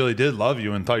obvious that he really did love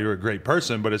you and thought you were a great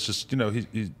person. But it's just,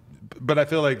 but I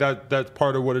feel like that's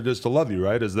part of what it is to love you,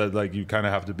 right? Is that you kind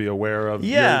of have to be aware of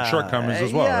your shortcomings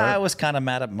as well, yeah, right? I was kind of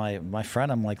mad at my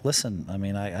friend. I'm like, listen, I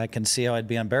mean, I can see how I'd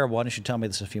be unbearable. Why didn't you tell me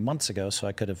this a few months ago so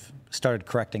I could have started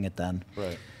correcting it then?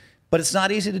 Right. But it's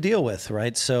not easy to deal with,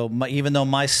 right? So even though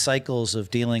my cycles of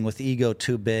dealing with ego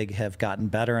too big have gotten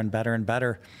better and better and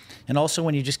better, and also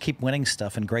when you just keep winning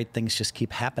stuff and great things just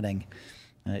keep happening,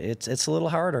 it's a little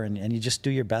harder, and you just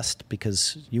do your best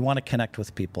because you want to connect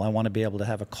with people. I want to be able to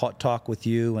have a talk with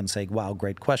you and say, wow,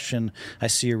 great question. I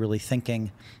see you're really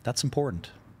thinking. That's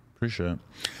important. Appreciate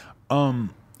it.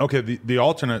 Okay, the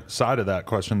alternate side of that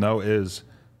question, though, is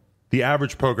the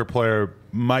average poker player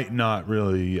might not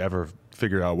really ever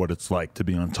figure out what it's like to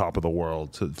be on top of the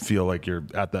world, to feel like you're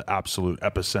at the absolute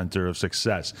epicenter of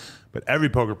success. But every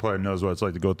poker player knows what it's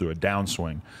like to go through a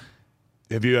downswing.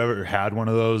 Have you ever had one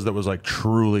of those that was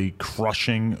truly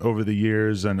crushing over the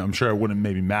years? And I'm sure it wouldn't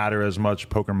maybe matter as much.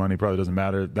 Poker money probably doesn't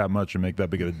matter that much and make that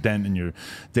big of a dent in your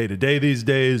day-to-day these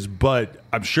days. But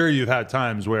I'm sure you've had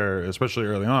times where, especially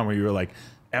early on, where you were like,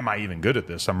 am I even good at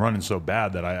this? I'm running so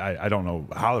bad that I don't know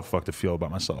how the fuck to feel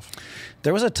about myself.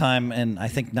 There was a time in, I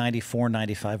think, 94,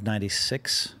 95,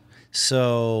 96.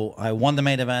 So I won the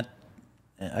main event.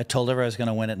 I told everyone I was going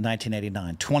to win it in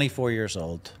 1989, 24 years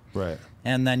old. Right.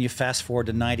 And then you fast forward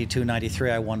to 92,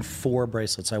 93, I won 4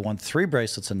 bracelets. I won 3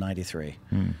 bracelets in 93.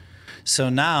 So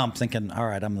now I'm thinking, all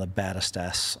right, I'm the baddest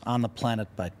ass on the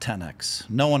planet by 10x.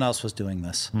 No one else was doing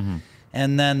this.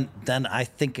 And then I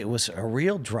think it was a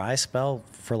real dry spell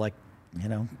for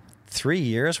 3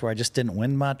 years where I just didn't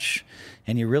win much,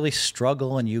 and you really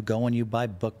struggle, and you go and you buy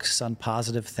books on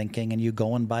positive thinking, and you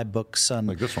go and buy books on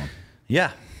Like this one.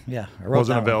 Yeah. I wrote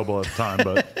Wasn't that one. available at the time,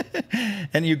 but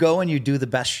And you go and you do the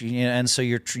best, and so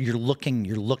you're looking,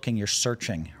 you're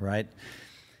searching, right?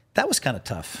 That was kind of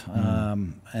tough.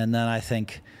 And then I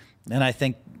think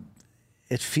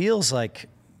it feels like,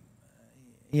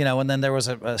 and then there was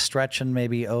a stretch in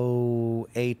maybe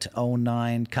 08,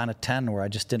 09, kind of 10 where I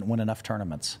just didn't win enough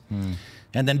tournaments.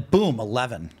 And then boom,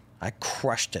 11, I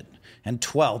crushed it. And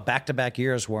 12, back-to-back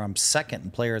years where I'm second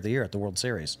in Player of the Year at the World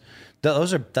Series.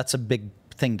 That's a big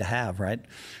thing to have, right?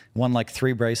 Won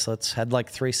 3 bracelets, had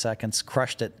 3 seconds,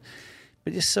 crushed it.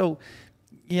 But just so,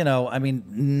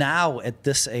 now at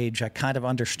this age, I kind of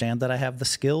understand that I have the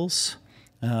skills.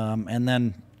 And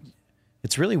then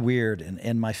it's really weird.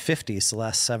 In my 50s, the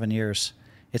last 7 years,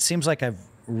 it seems like I've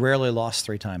rarely lost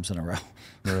 3 times in a row.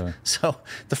 Really? So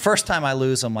the first time I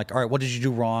lose, I'm like, all right, what did you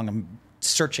do wrong? I'm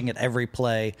searching at every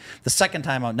play. The second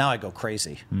time now I go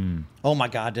crazy. Oh my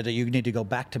God, you need to go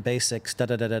back to basics,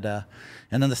 da-da-da-da-da.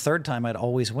 And then the third time I'd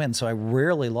always win. So I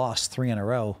rarely lost 3 in a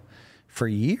row for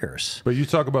years. But you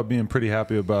talk about being pretty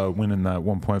happy about winning that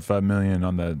 1.5 million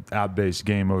on the app-based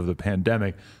game over the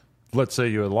pandemic. Let's say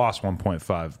you had lost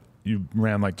 1.5. You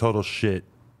ran like total shit.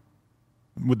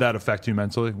 Would that affect you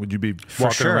mentally? Would you be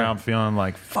walking sure. around feeling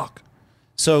like, fuck?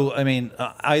 So,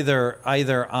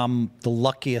 either I'm the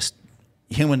luckiest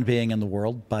human being in the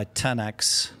world by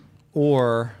 10x,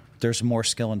 or there's more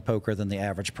skill in poker than the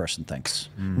average person thinks.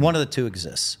 One of the two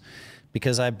exists,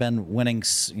 because I've been winning.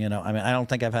 I don't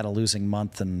think I've had a losing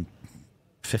month in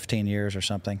 15 years or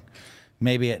something.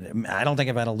 I don't think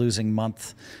I've had a losing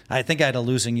month. I think I had a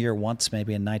losing year once,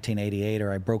 maybe in 1988,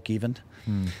 or I broke even.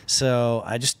 So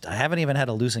I haven't even had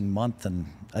a losing month in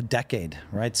a decade,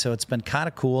 right? So it's been kind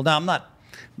of cool. Now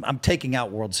I'm taking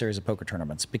out World Series of Poker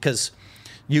tournaments because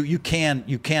you can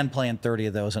play in 30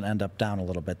 of those and end up down a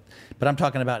little bit. But I'm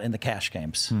talking about in the cash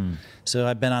games. So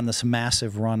I've been on this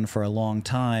massive run for a long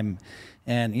time,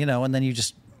 and and then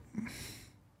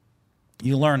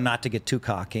you learn not to get too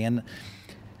cocky. And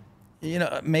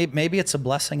maybe it's a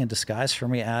blessing in disguise for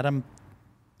me, Adam,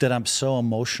 that I'm so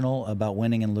emotional about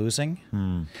winning and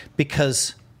losing,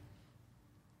 because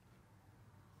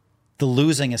the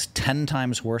losing is 10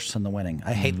 times worse than the winning.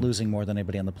 I hate losing more than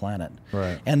anybody on the planet.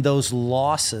 Right. And those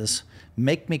losses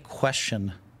make me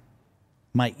question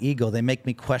my ego. They make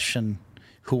me question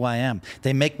who I am.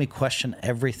 They make me question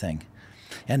everything.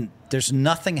 And there's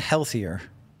nothing healthier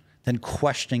than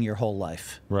questioning your whole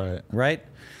life. Right. Right?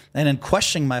 And in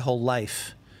questioning my whole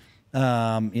life,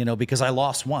 because I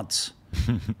lost once,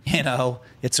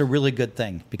 it's a really good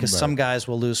thing, because some guys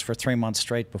will lose for 3 months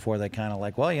straight before they kind of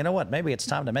like, well, you know what, maybe it's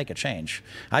time to make a change.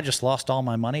 I just lost all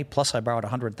my money, plus I borrowed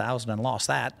 $100,000 and lost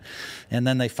that. And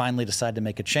then they finally decide to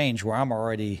make a change where I'm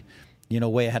already,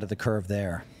 way ahead of the curve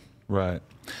there. Right.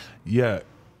 Yeah.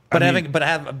 But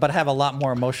have a lot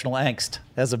more emotional angst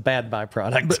as a bad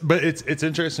byproduct. But it's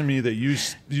interesting to me that you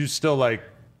still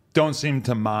don't seem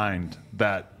to mind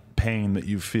that pain that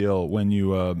you feel when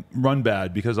you run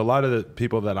bad, because a lot of the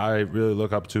people that I really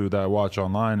look up to, that I watch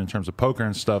online in terms of poker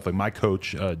and stuff, like my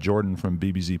coach Jordan from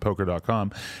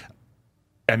bbzpoker.com,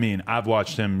 I've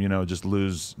watched him just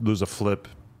lose a flip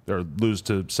or lose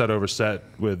to set over set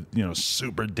with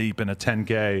super deep in a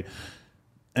 10K,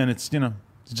 and it's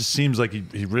it just seems like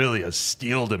he really has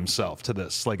steeled himself to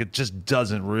this. Like, it just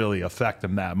doesn't really affect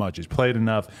him that much. He's played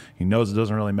enough. He knows it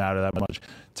doesn't really matter that much.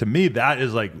 To me, that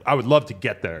is I would love to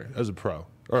get there as a pro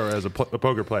or as a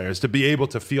poker player, is to be able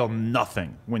to feel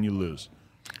nothing when you lose.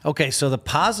 Okay, so the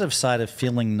positive side of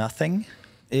feeling nothing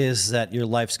is that your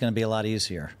life's going to be a lot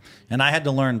easier. And I had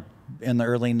to learn in the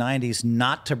early 90s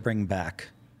not to bring back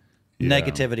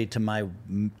negativity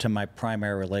to my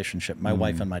primary relationship, my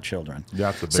wife and my children.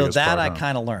 That's the biggest so that part, I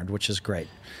kind of learned, which is great.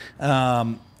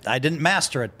 I didn't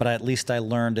master it, but at least I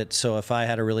learned it. So if I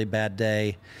had a really bad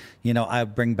day, I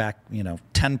bring back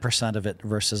 10% of it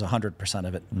versus 100%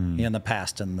 of it in the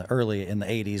past, in the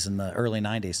 80s and the early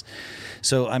 90s.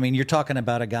 So you're talking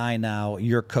about a guy now,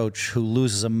 your coach, who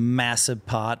loses a massive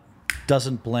pot,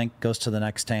 doesn't blink, goes to the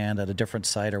next hand at a different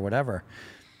site or whatever.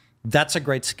 That's a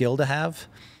great skill to have.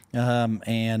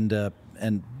 And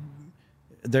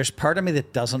there's part of me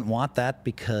that doesn't want that,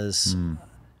 because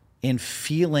in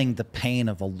feeling the pain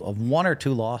of 1 or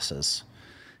 2 losses,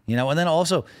 and then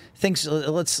also things.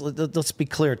 Let's be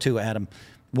clear too, Adam.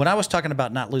 when I was talking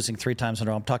about not losing 3 times in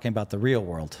a row, I'm talking about the real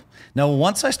world. Now,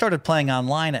 once I started playing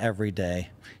online every day,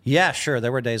 yeah, sure,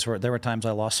 there were times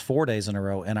I lost 4 days in a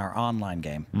row in our online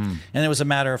game. And it was a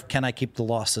matter of, can I keep the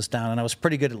losses down? And I was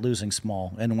pretty good at losing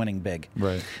small and winning big.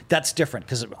 Right. That's different,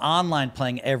 because online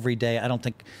playing every day, I don't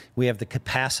think we have the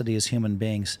capacity as human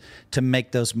beings to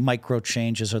make those micro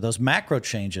changes or those macro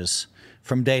changes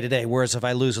from day to day. Whereas if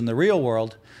I lose in the real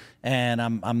world and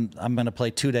I'm going to play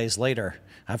 2 days later,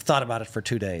 I've thought about it for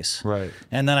 2 days. Right.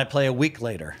 And then I play a week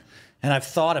later, and I've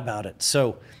thought about it.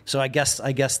 So I guess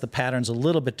the pattern's a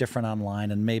little bit different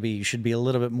online, and maybe you should be a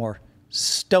little bit more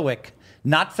stoic,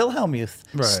 not Phil Hellmuth,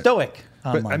 Right. stoic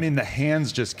online. But I mean, the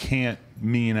hands just can't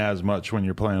mean as much when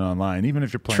you're playing online, even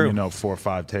if you're playing, True. 4 or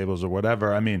 5 tables or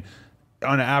whatever. I mean,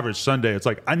 on an average Sunday, it's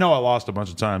like, I know I lost a bunch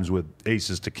of times with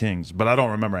aces to kings, but I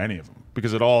don't remember any of them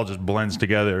because it all just blends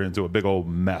together into a big old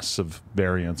mess of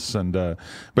variance. And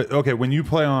but okay, when you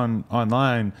play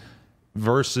online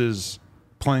versus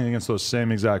playing against those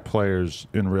same exact players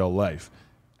in real life,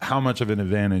 how much of an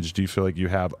advantage do you feel like you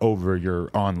have over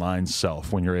your online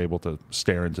self when you're able to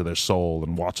stare into their soul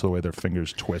and watch the way their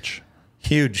fingers twitch?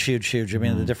 Huge. I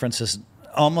mean, the difference is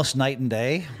almost night and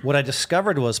day. What I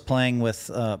discovered was playing with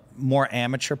more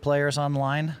amateur players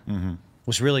online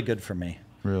was really good for me.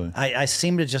 Really? I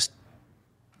seem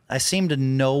to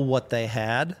know what they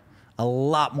had a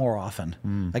lot more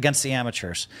often against the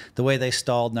amateurs. The way they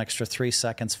stalled an extra 3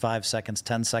 seconds, 5 seconds,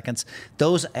 10 seconds,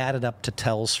 those added up to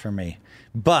tells for me.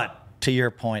 But to your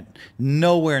point,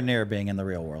 nowhere near being in the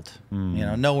real world.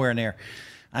 Nowhere near.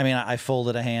 I mean, I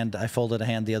folded a hand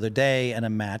the other day in a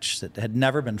match that had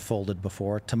never been folded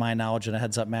before, to my knowledge, in a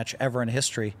heads-up match ever in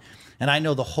history. And I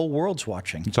know the whole world's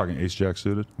watching. You talking ace-jack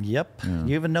suited? Yep. Yeah.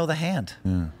 You even know the hand.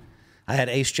 Yeah. I had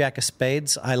ace-jack of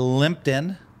spades. I limped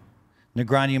in.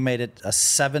 Negreanu made it a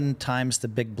 7 times the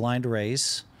big blind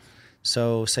raise.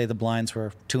 So say the blinds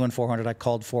were 2 and 400. I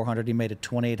called 400. He made it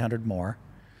 2,800 more.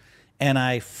 And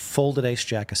I folded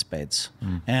ace-jack of spades.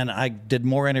 And I did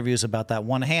more interviews about that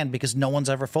one hand because no one's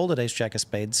ever folded ace-jack of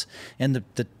spades in the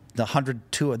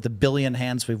 102, the billion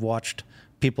hands we've watched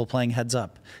people playing heads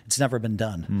up. It's never been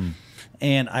done.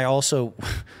 And I also,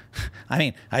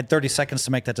 I had 30 seconds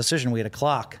to make that decision. We had a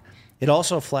clock. It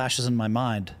also flashes in my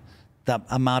mind the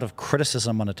amount of criticism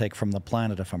I'm going to take from the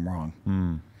planet if I'm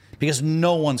wrong. Because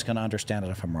no one's going to understand it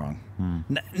if I'm wrong.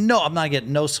 No, I'm not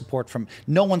getting no support from,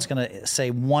 no one's going to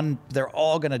say one, they're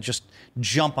all going to just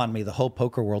jump on me, the whole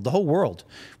poker world, the whole world.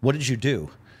 What did you do?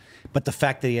 But the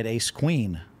fact that he had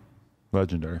ace-queen.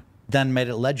 Legendary. Then made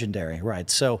it legendary, right.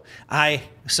 So I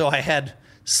had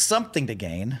something to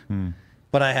gain,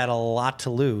 but I had a lot to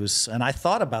lose. And I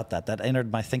thought about that. That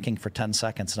entered my thinking for 10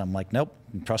 seconds. And I'm like, nope,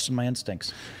 I'm trusting my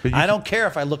instincts. I don't care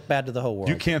if I look bad to the whole world.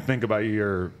 You can't think about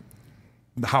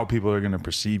how people are going to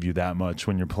perceive you that much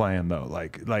when you're playing, though.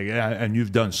 Like, and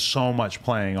you've done so much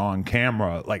playing on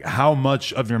camera. Like, how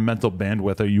much of your mental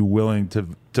bandwidth are you willing to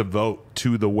devote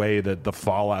to the way that the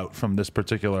fallout from this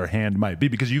particular hand might be?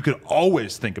 Because you could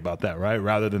always think about that, right?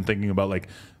 Rather than thinking about like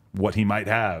what he might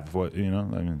have. What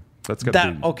that's got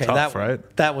to be tough,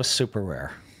 right? That was super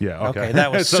rare. Yeah. Okay.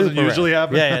 That was super doesn't usually rare.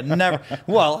 happen. Yeah. Never.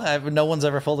 Well, no one's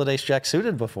ever folded ace-jack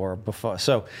suited before.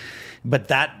 So, but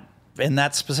that. In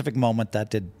that specific moment, that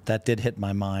did hit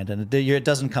my mind, and it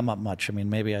doesn't come up much. I mean,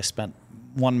 maybe I spent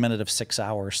 1 minute of 6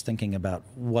 hours thinking about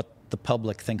what the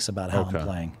public thinks about how I'm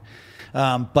playing.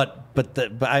 But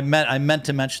I meant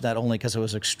to mention that only because it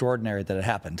was extraordinary that it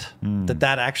happened.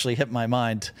 That actually hit my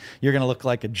mind. You're going to look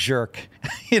like a jerk,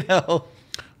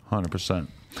 100%.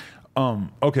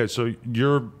 Okay, so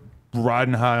you're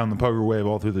riding high on the poker wave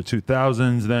all through the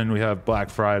 2000s. Then we have Black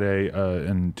Friday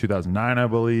in 2009, I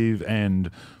believe, and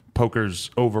poker's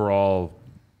overall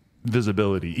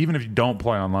visibility, even if you don't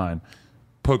play online,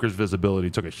 poker's visibility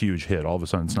took a huge hit. All of a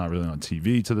sudden, it's not really on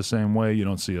TV to the same way. You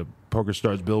don't see a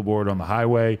PokerStars billboard on the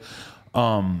highway.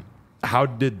 How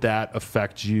did that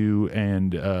affect you?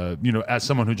 And, as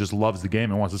someone who just loves the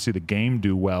game and wants to see the game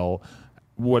do well,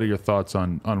 what are your thoughts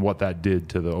on what that did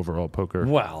to the overall poker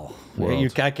world?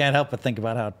 I can't help but think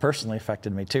about how it personally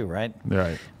affected me too, right?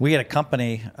 Right. We had a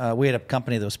company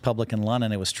that was public in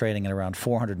London. It was trading at around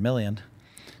 400 million.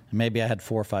 And maybe I had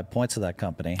 4 or 5 points of that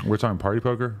company. We're talking party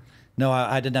poker? No,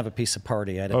 I didn't have a piece of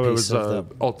party. I had a piece of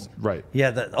the right. Yeah,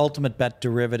 the ultimate bet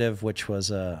derivative, which was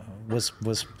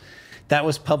that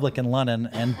was public in London,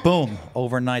 and boom,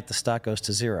 overnight the stock goes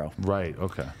to zero. Right.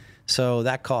 Okay. So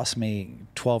that cost me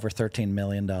 $12 or $13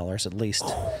 million at least.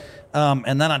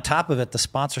 And then on top of it, the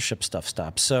sponsorship stuff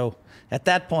stopped. So at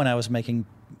that point, I was making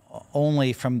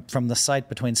only from the site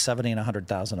between $70,000 and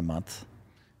 $100,000 a month.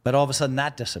 But all of a sudden,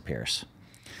 that disappears.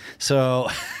 So,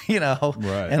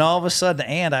 Right. and all of a sudden,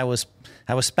 and I was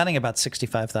spending about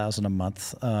 $65,000 a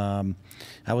month.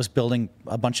 I was building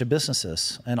a bunch of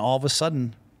businesses, and all of a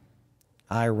sudden,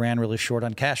 I ran really short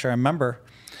on cash. I remember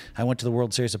I went to the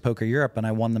World Series of Poker Europe, and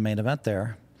I won the main event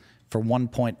there for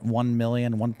 $1.1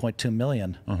 million, $1.2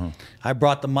 million. I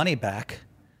brought the money back,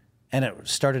 and it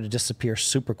started to disappear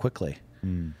super quickly.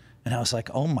 And I was like,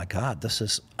 oh my God, this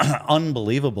is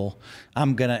unbelievable.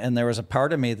 And there was a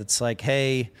part of me that's like,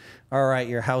 hey, all right,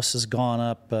 your house has gone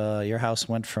up. Your house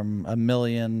went from $1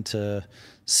 million to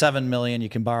 $7 million. You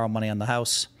can borrow money on the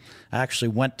house. I actually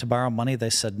went to borrow money. They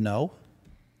said no,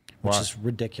 which is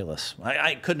ridiculous.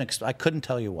 I couldn't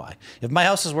tell you why. If my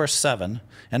house is worth $7 million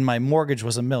and my mortgage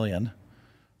was $1 million,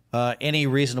 any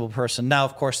reasonable person. Now,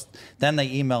 of course, then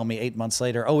they email me 8 months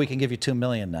later, oh, we can give you $2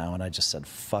 million now. And I just said,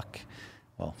 fuck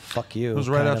you. It was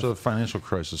right after the financial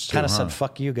crisis, too. Kind of said,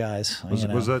 fuck you guys.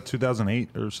 Was that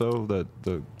 2008 or so that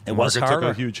the was market took harder.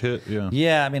 a huge hit? Yeah.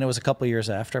 Yeah, I mean, it was a couple of years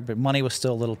after, but money was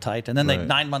still a little tight. And then Right.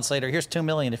 9 months later, here's $2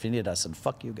 million if you need it. I said,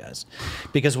 fuck you guys.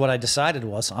 Because what I decided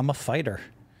was I'm a fighter.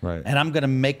 Right. And I'm going to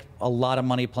make a lot of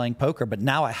money playing poker, but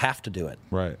now I have to do it.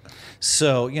 Right.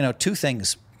 So, two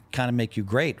things kind of make you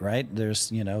great, right?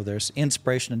 There's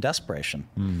inspiration and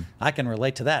desperation. I can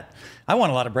relate to that. I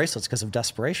won a lot of bracelets because of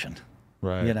desperation.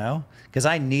 Right. Because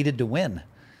I needed to win.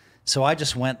 So I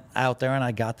just went out there and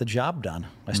I got the job done.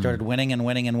 I started winning and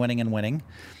winning and winning and winning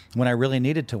when I really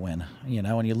needed to win.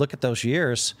 And you look at those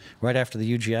years right after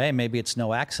the UGA, maybe it's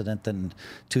no accident that in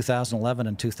 2011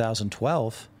 and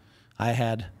 2012, I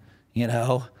had,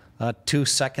 2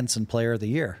 seconds in Player of the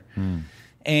Year.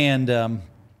 And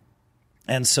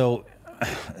so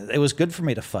it was good for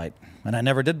me to fight. And I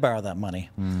never did borrow that money.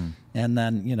 And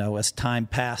then, as time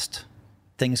passed,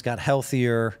 things got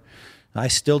healthier. I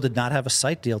still did not have a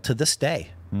site deal to this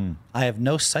day. I have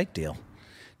no site deal.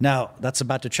 Now, that's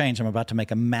about to change. I'm about to make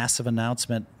a massive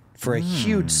announcement for a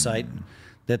huge site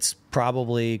that's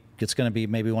probably, it's going to be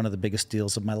maybe one of the biggest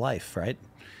deals of my life, right?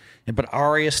 But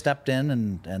Aria stepped in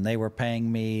and they were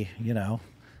paying me,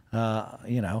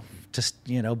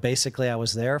 basically I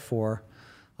was there for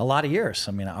a lot of years.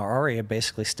 I mean, Aria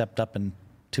basically stepped up in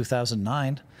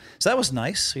 2009. So that was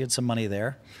nice. We had some money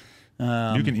there.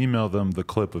 You can email them the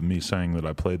clip of me saying that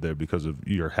I played there because of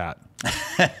your hat.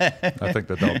 I think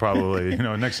that they'll probably,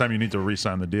 next time you need to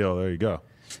re-sign the deal, there you go.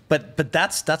 But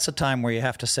that's a time where you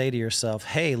have to say to yourself,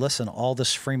 hey, listen, all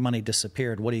this free money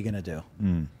disappeared. What are you going to do?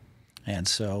 And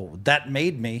so that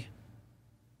made me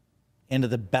into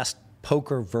the best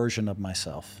poker version of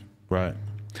myself. Right.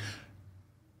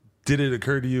 Did it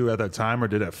occur to you at that time, or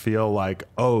did it feel like,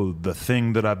 oh, the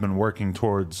thing that I've been working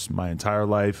towards my entire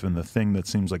life and the thing that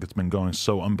seems like it's been going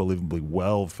so unbelievably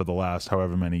well for the last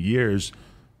however many years,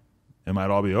 it might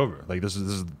all be over? Like, this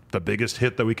is the biggest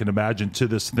hit that we can imagine to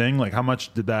this thing. Like, how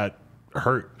much did that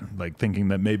hurt? Like, thinking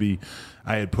that maybe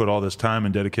I had put all this time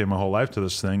and dedicated my whole life to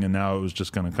this thing, and now it was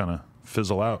just going to kind of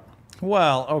fizzle out.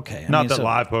 Well, okay. Not that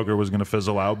live poker was going to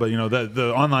fizzle out, but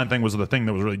the online thing was the thing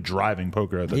that was really driving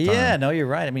poker at the time. Yeah, no, you're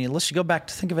right. I mean, let's go back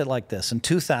to think of it like this. In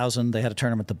 2000, they had a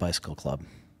tournament at the Bicycle Club.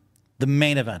 The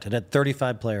main event, it had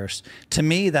 35 players. To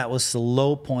me, that was the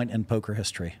low point in poker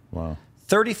history. Wow.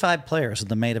 35 players at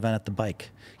the main event at the Bike.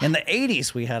 In the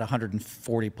 80s, we had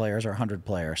 140 players or 100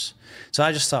 players. So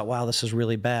I just thought, wow, this is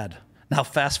really bad. Now,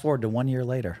 fast forward to 1 year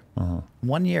later.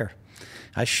 1 year.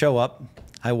 I show up.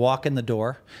 I walk in the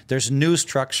door. There's news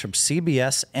trucks from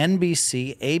CBS,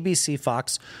 NBC, ABC,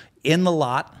 Fox in the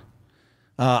lot.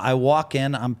 I walk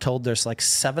in. I'm told there's like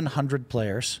 700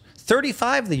 players,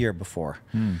 35 the year before.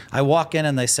 I walk in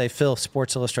and they say, Phil,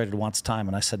 Sports Illustrated wants time.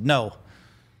 And I said, no.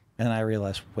 And I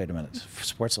realized, wait a minute,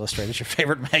 Sports Illustrated is your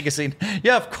favorite magazine?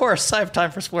 Yeah, of course, I have time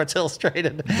for Sports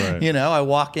Illustrated. Right. I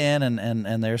walk in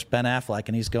and there's Ben Affleck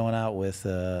and he's going out with,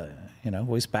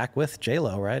 he's back with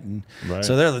J-Lo, right? And Right.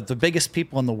 so they're the biggest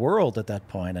people in the world at that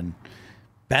point. And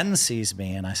Ben sees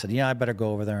me and I said, I better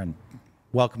go over there and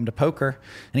welcome to poker.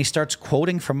 And he starts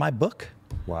quoting from my book.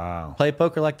 Wow. Play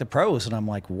Poker Like the Pros. And I'm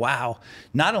like, wow.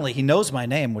 Not only he knows my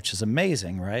name, which is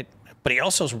amazing, right? But he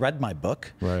also has read my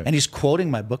book, Right. and he's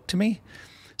quoting my book to me.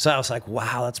 So I was like,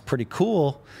 wow, that's pretty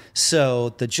cool. So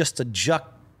the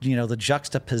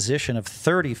juxtaposition of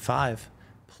 35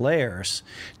 players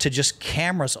to just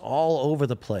cameras all over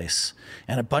the place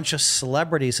and a bunch of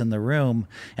celebrities in the room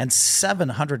and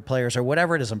 700 players or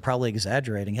whatever it is, I'm probably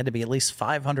exaggerating, had to be at least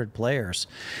 500 players,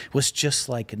 was just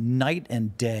like night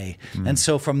and day. And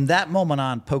so from that moment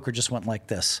on, poker just went like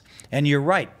this. And you're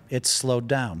right, it slowed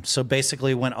down. So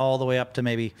basically went all the way up to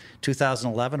maybe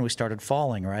 2011, we started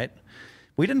falling, right?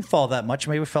 We didn't fall that much.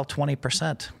 Maybe we fell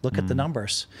 20%. Look at the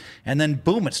numbers. And then,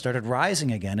 boom, it started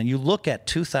rising again. And you look at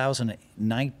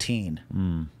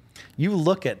 2019. You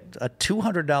look at a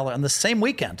 $200 on the same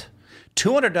weekend,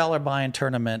 $200 buy-in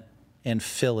tournament in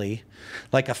Philly,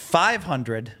 like a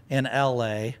 $500 in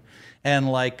LA,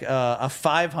 and like a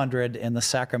 $500 in the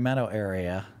Sacramento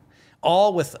area,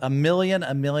 all with $1 million,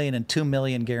 $1 million, and $2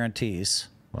 million guarantees.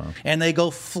 Wow. And they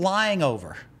go flying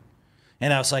over.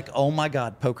 And I was like, oh my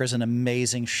God, poker's in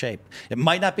amazing shape. It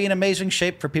might not be in amazing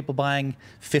shape for people buying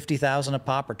 $50,000 a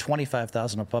pop or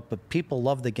 $25,000 a pop, but people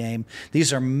love the game.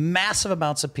 These are massive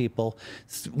amounts of people.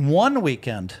 One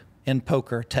weekend in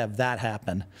poker to have that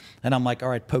happen. And I'm like, all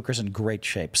right, poker's in great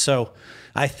shape. So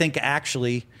I think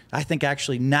actually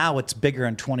now it's bigger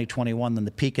in 2021 than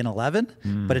the peak in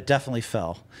 11, but it definitely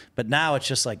fell. But now it's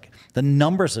just like the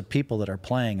numbers of people that are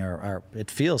playing are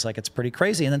it feels like it's pretty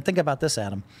crazy. And then think about this,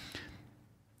 Adam.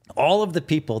 All of the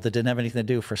people that didn't have anything to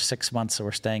do for 6 months that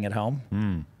were staying at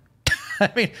home. I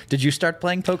mean, did you start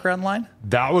playing poker online?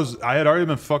 I had already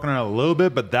been fucking around a little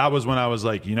bit, but that was when I was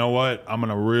like, you know what? I'm going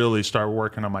to really start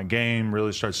working on my game,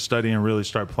 really start studying, really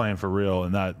start playing for real.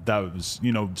 And that was,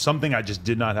 something I just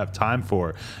did not have time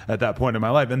for at that point in my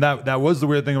life. And that was the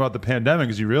weird thing about the pandemic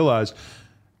is you realize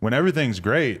when everything's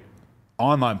great,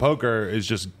 online poker is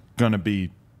just going to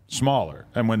be smaller.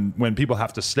 And when people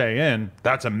have to stay in,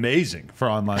 that's amazing for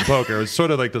online poker. It's sort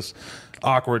of like this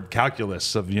awkward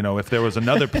calculus of, if there was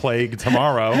another plague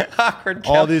tomorrow,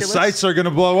 all these sites are going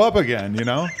to blow up again,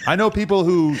 I know people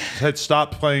who had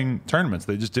stopped playing tournaments.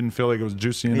 They just didn't feel like it was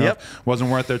juicy enough,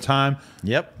 wasn't worth their time.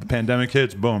 The pandemic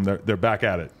hits, boom, they're back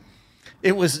at it.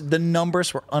 The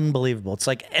numbers were unbelievable. It's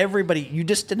like everybody, you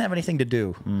just didn't have anything to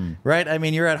do, right? I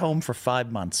mean, you're at home for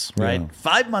 5 months, right?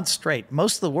 5 months straight.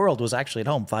 Most of the world was actually at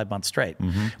home 5 months straight.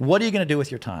 What are you going to do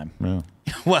with your time?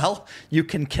 Well, you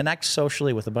can connect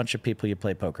socially with a bunch of people you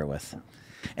play poker with.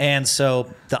 And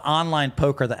so the online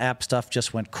poker, the app stuff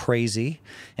just went crazy.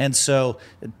 And so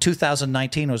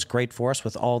 2019 was great for us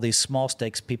with all these small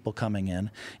stakes people coming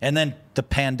in. And then the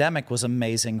pandemic was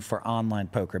amazing for online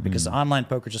poker because online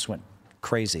poker just went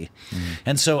crazy.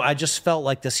 And so I just felt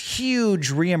like this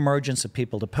huge reemergence of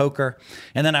people to poker.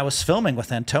 And then I was filming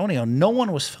with Antonio. No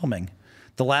one was filming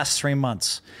the last 3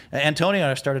 months. Antonio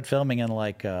and I started filming in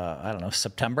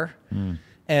September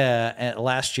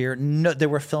last year. No, they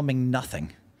were filming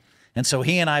nothing. And so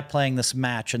he and I playing this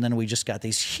match, and then we just got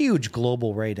these huge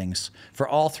global ratings for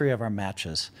all 3 of our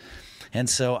matches. And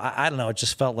so I don't know. It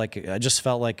just felt like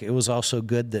it was also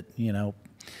good that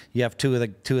you have two of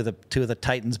the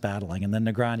Titans battling, and then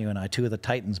Negreanu and I, 2 of the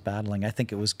Titans battling. I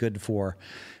think it was good for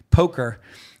poker,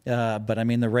 but I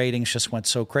mean the ratings just went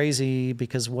so crazy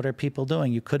because what are people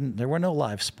doing? There were no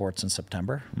live sports in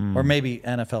September, or maybe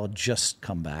NFL had just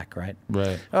come back, right?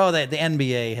 Right. Oh, the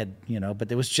NBA had,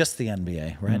 but it was just the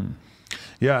NBA, right?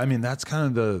 Yeah, I mean that's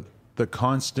kind of the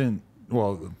constant.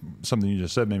 Well, something you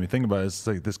just said made me think about it. It's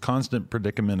like this constant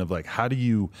predicament of like, how do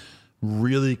you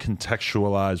really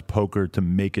contextualize poker to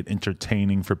make it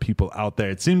entertaining for people out there?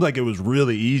 It seemed like it was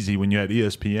really easy when you had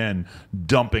ESPN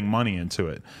dumping money into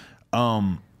it.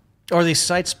 Or these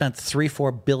sites spent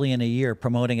 $3-4 billion a year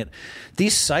promoting it.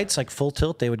 These sites like Full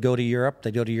Tilt, they would go to Europe,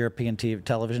 they'd go to European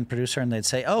television producer, and they'd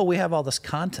say, "Oh, we have all this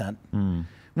content.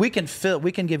 We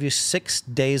can give you 6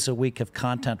 days a week of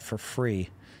content for free.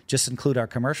 Just include our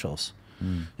commercials."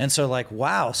 And so like,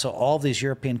 wow, so all these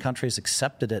European countries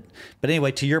accepted it. But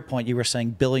anyway, to your point, you were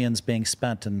saying billions being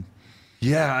spent. And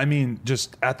yeah, I mean,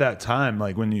 just at that time,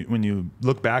 like when you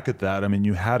look back at that, I mean,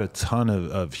 you had a ton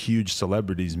of huge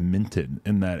celebrities minted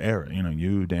in that era.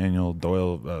 You, Daniel,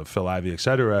 Doyle, Phil Ivey,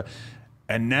 etc.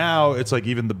 And now it's like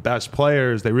even the best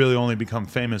players, they really only become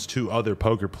famous to other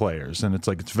poker players. And it's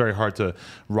like it's very hard to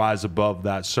rise above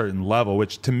that certain level,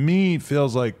 which to me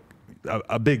feels like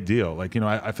a big deal. Like,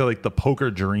 I feel like the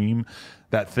poker dream,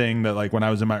 that thing that like when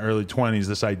I was in my early 20s,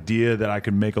 this idea that I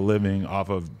could make a living off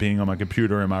of being on my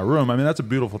computer in my room. I mean, that's a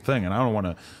beautiful thing. And I don't want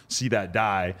to see that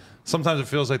die. Sometimes it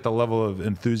feels like the level of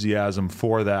enthusiasm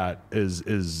for that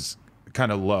is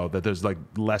kind of low, that there's like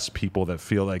less people that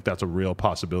feel like that's a real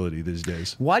possibility these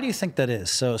days. Why do you think that is?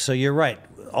 So you're right.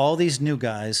 All these new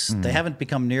guys, they haven't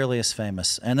become nearly as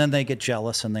famous, and then they get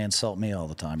jealous and they insult me all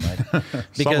the time, right?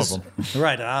 Because some of them.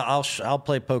 Right, I'll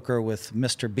play poker with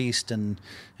Mr. Beast, and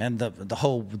the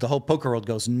whole poker world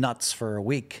goes nuts for a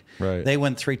week. Right. They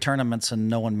win 3 tournaments and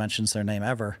no one mentions their name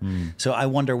ever. So I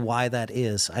wonder why that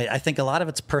is. I think a lot of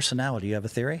it's personality. You have a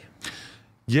theory?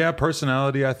 Yeah,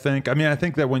 personality, I think. I mean, I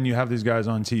think that when you have these guys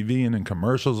on TV and in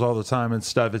commercials all the time and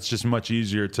stuff, it's just much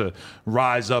easier to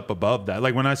rise up above that.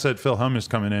 Like when I said Phil Hellmuth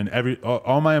coming in,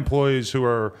 all my employees who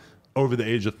are over the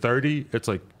age of 30, it's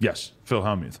like, yes, Phil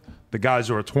Hellmuth. The guys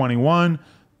who are 21,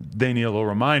 they need a little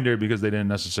reminder because they didn't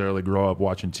necessarily grow up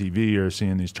watching TV or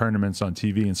seeing these tournaments on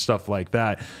TV and stuff like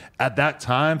that. At that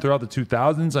time, throughout the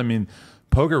 2000s, I mean,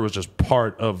 poker was just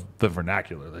part of the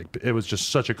vernacular. Like, it was just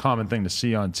such a common thing to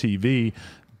see on TV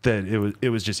that it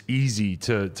was just easy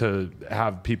to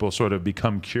have people sort of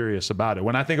become curious about it.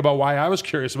 When I think about why I was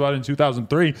curious about it in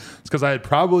 2003, it's because I had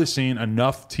probably seen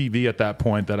enough TV at that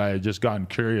point that I had just gotten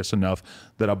curious enough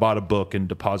that I bought a book and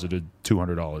deposited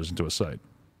 $200 into a site.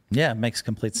 Yeah, it makes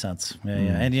complete sense. Yeah.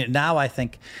 And now I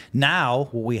think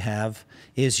what we have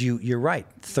is you're right,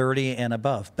 30 and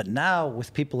above. But now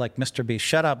with people like Mr. Beast,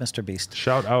 shout out Mr. Beast.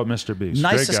 Shout out Mr. Beast.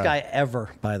 Nicest guy ever,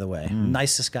 by the way.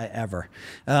 Nicest guy ever.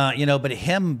 But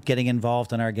him getting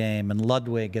involved in our game and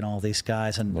Ludwig and all these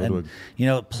guys and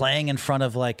playing in front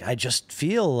of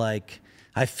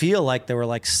I feel like there were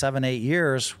like 7-8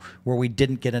 years where we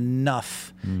didn't get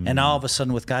enough. And all of a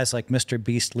sudden with guys like Mr.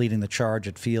 Beast leading the charge,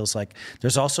 it feels like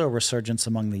there's also a resurgence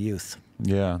among the youth.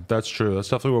 Yeah, that's true. That's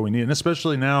definitely what we need. And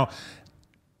especially now,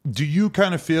 do you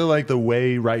kind of feel like the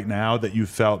way right now that you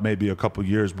felt maybe a couple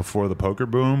years before the poker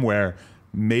boom, where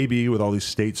maybe with all these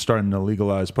states starting to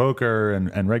legalize poker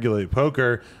and regulate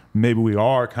poker, maybe we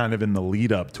are kind of in the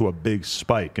lead up to a big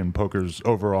spike in poker's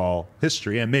overall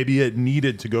history, and maybe it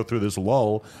needed to go through this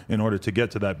lull in order to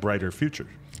get to that brighter future?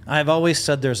 I've always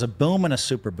said there's a boom and a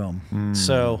super boom.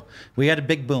 So we had a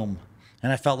big boom,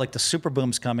 and I felt like the super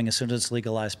boom's coming as soon as it's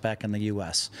legalized back in the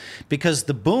U.S. Because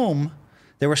the boom,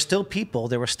 there were still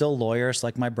lawyers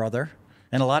like my brother,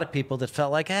 and a lot of people that felt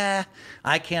like,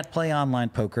 I can't play online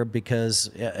poker because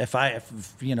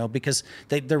because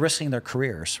they're risking their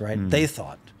careers, right? They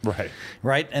thought.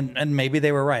 Right. And maybe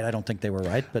they were right. I don't think they were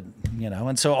right, but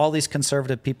and so all these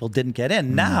conservative people didn't get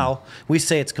in. Now we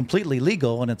say it's completely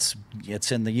legal and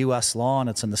it's in the US law and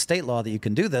it's in the state law that you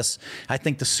can do this. I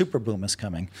think the super boom is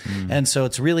coming. And so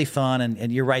it's really fun.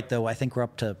 And you're right, though. I think we're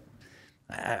up to,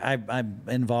 I'm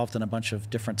involved in a bunch of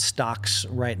different stocks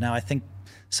right now. I think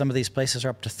some of these places are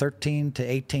up to 13 to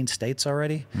 18 states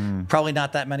already. Probably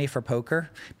not that many for poker,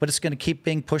 but it's going to keep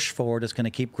being pushed forward. It's going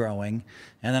to keep growing.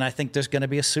 And then I think there's going to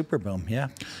be a super boom. Yeah.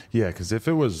 Yeah, because if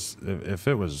it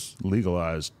was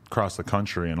legalized across the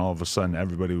country and all of a sudden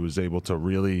everybody was able to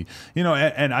really,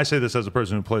 and I say this as a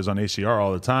person who plays on ACR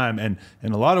all the time, and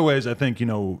in a lot of ways I think,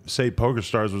 say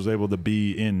PokerStars was able to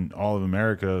be in all of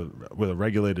America with a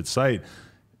regulated site,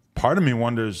 part of me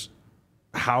wonders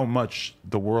how much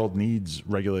the world needs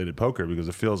regulated poker, because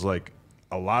it feels like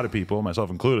a lot of people, myself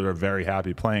included, are very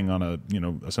happy playing on a,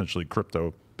 essentially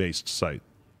crypto-based site.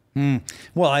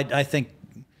 Well, I think,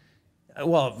 a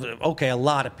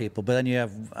lot of people, but then you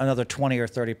have another 20 or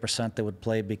 30% that would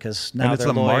play because now they're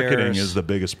lawyers. Marketing is the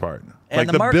biggest part. And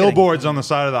like the billboards on the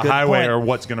side of the highway are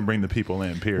what's going to bring the people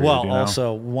in, period. Well,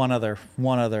 also one other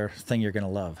thing you're going to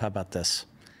love. How about this?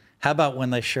 How about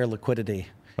when they share liquidity?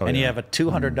 You have a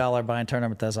 $200 buy-in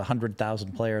tournament that has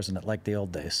 100,000 players in it, like the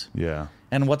old days. Yeah.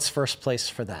 And what's first place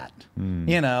for that?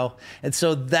 And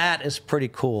so that is pretty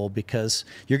cool because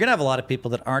you're going to have a lot of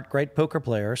people that aren't great poker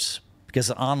players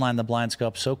because online the blinds go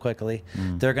up so quickly.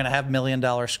 They're going to have $1 million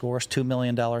scores, $2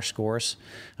 million scores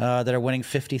that are winning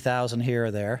 50,000 here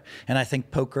or there. And I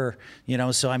think poker,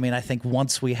 I think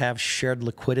once we have shared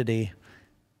liquidity,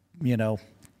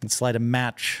 it's like a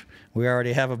match. We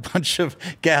already have a bunch of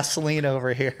gasoline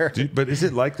over here. But is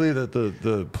it likely that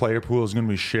the player pool is going to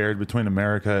be shared between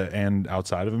America and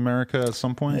outside of America at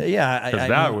some point? Yeah.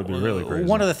 That would be really crazy.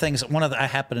 One of the things, I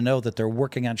happen to know that they're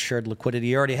working on shared liquidity.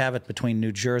 You already have it between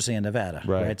New Jersey and Nevada,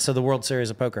 right? So the World Series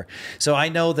of Poker. So I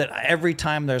know that every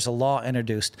time there's a law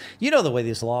introduced, the way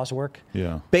these laws work?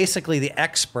 Yeah. Basically, the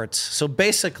experts,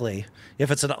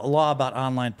 if it's a law about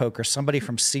online poker, somebody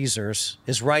from Caesars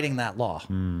is writing that law.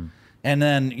 And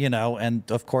then, and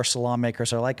of course the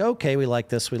lawmakers are like, okay, we like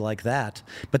this, we like that.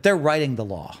 But they're writing the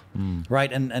law,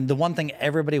 right? And the one thing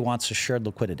everybody wants is shared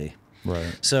liquidity.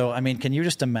 Right. So, can you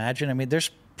just imagine? There's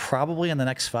probably in the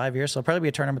next 5 years, there'll probably be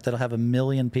a tournament that'll have 1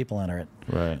 million people enter it.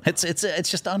 Right.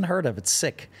 It's just unheard of. It's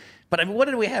sick. But what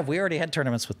did we have? We already had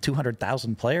tournaments with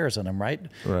 200,000 players in them, right?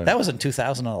 That was in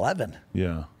 2011.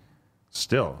 Yeah.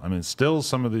 Still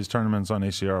some of these tournaments on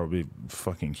ACR will be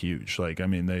fucking huge. Like, I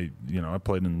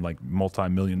played in like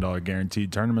multi-million-dollar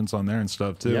guaranteed tournaments on there and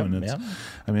stuff too.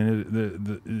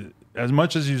 And as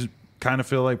much as you kind of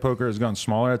feel like poker has gone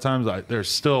smaller at times, there's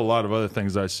still a lot of other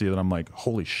things I see that I'm like,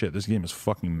 holy shit, this game is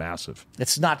fucking massive.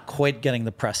 It's not quite getting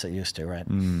the press it used to, right?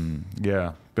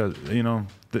 Yeah, but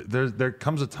there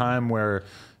comes a time where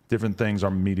different things are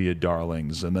media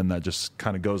darlings, and then that just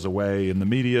kind of goes away, and the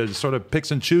media sort of picks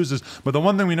and chooses. But the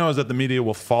one thing we know is that the media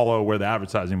will follow where the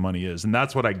advertising money is, and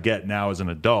that's what I get now as an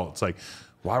adult. It's like,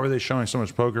 why were they showing so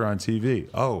much poker on TV?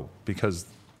 Oh, because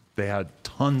they had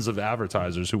tons of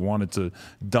advertisers who wanted to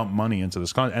dump money into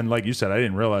this content. And like you said, I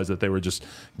didn't realize that they were just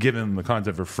giving them the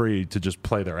content for free to just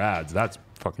play their ads. That's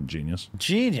fucking genius.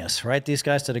 Genius, right? These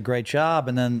guys did a great job,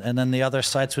 and then the other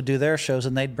sites would do their shows,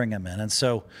 and they'd bring them in. And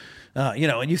so,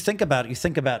 and you think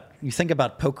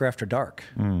about Poker After Dark.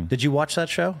 Did you watch that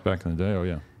show? Back in the day, oh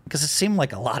yeah. Because it seemed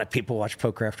like a lot of people watch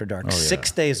Poker After Dark. Oh, yeah.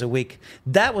 6 days a week.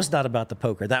 That was not about the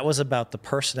poker. That was about the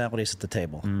personalities at the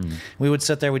table. We would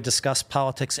sit there, we'd discuss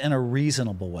politics in a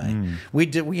reasonable way. We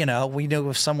knew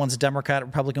if someone's Democrat,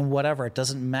 Republican, whatever, it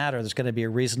doesn't matter. There's going to be a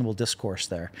reasonable discourse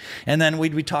there. And then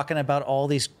we'd be talking about all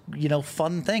these,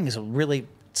 fun things, really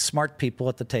smart people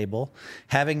at the table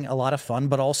having a lot of fun,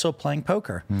 but also playing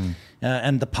poker.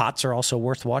 And the pots are also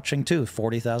worth watching too.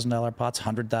 $40,000 pots,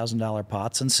 $100,000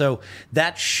 pots. And so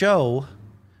that show,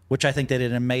 which I think they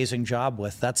did an amazing job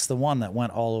with, that's the one that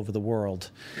went all over the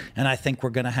world. And I think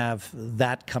we're going to have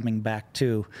that coming back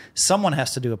too. Someone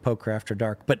has to do a Poker After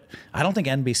Dark, but I don't think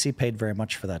NBC paid very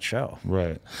much for that show.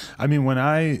 Right. I mean, when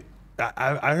I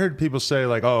heard people say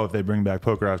like, oh, if they bring back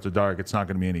Poker After Dark, it's not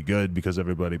going to be any good because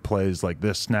everybody plays like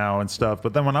this now and stuff.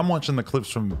 But then when I'm watching the clips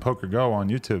from Poker Go on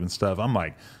YouTube and stuff, I'm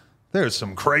like, there's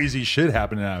some crazy shit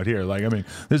happening out here. Like, I mean,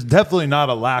 there's definitely not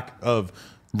a lack of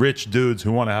rich dudes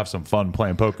who want to have some fun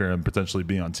playing poker and potentially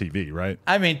be on TV, right?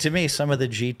 I mean, to me, some of the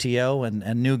GTO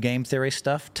and new game theory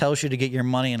stuff tells you to get your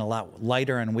money in a lot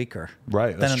lighter and weaker.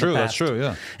 Right. That's true. That's true.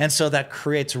 Yeah. And so that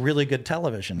creates really good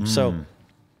television. So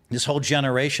this whole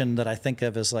generation that I think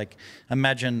of as like,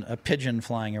 imagine a pigeon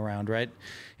flying around, right?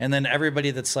 And then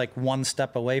everybody that's like one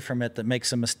step away from it that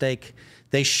makes a mistake,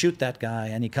 they shoot that guy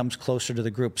and he comes closer to the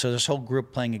group. So this whole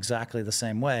group playing exactly the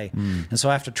same way. And so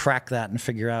I have to track that and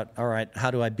figure out, all right,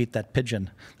 how do I beat that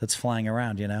pigeon that's flying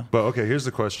around, But okay, here's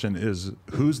the question is,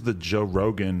 who's the Joe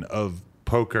Rogan of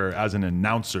poker as an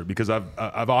announcer? Because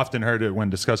I've often heard it when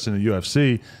discussing the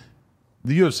UFC.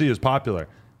 The UFC is popular.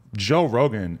 Joe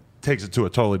Rogan takes it to a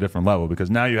totally different level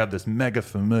because now you have this mega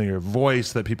familiar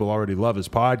voice that people already love his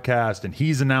podcast, and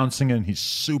he's announcing it, and he's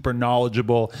super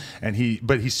knowledgeable,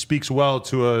 but he speaks well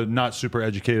to a not super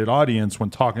educated audience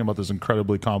when talking about this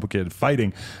incredibly complicated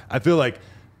fighting. I feel like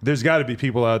there's got to be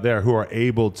people out there who are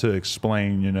able to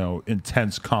explain,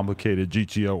 intense, complicated,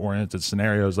 GTO-oriented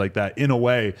scenarios like that in a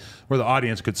way where the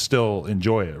audience could still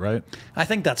enjoy it, right? I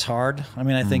think that's hard. I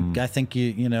mean, I think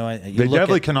you they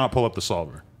definitely cannot pull up the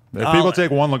solver. If people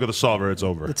take one look at the solver, it's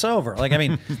over. It's over. Like, I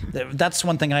mean, that's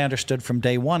one thing I understood from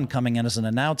day one coming in as an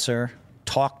announcer,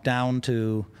 talk down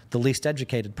to the least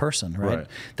educated person, right?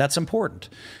 That's important.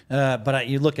 But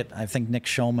you look at, I think Nick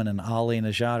Schulman and Ali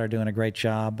Najad are doing a great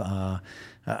job.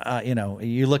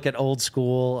 You look at old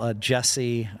school,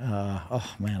 Jesse,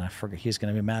 oh man, I forget, he's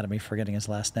going to be mad at me forgetting his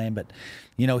last name, but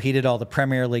he did all the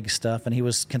Premier League stuff and he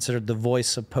was considered the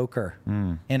voice of poker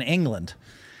in England.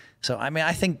 So, I mean,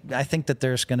 I think that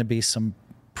there's going to be some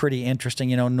pretty interesting,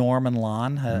 Norm and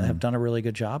Lon have done a really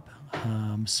good job.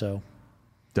 So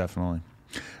definitely.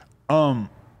 A lot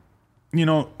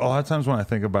of times when I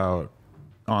think about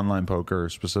online poker,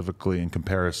 specifically in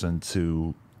comparison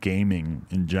to gaming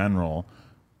in general,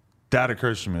 that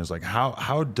occurs to me is like,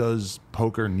 how does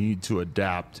poker need to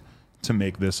adapt to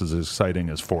make this as exciting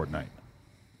as Fortnite?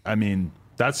 I mean,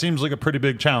 that seems like a pretty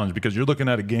big challenge because you're looking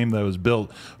at a game that was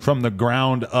built from the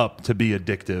ground up to be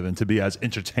addictive and to be as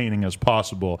entertaining as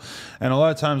possible. And a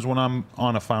lot of times when I'm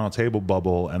on a final table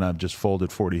bubble and I've just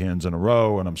folded 40 hands in a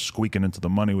row and I'm squeaking into the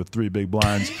money with 3 big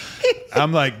blinds,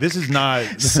 I'm like, this is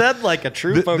not... Said like a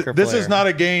true poker player. This is not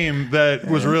a game that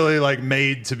was really like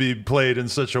made to be played in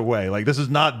such a way. Like, this is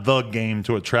not the game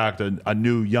to attract a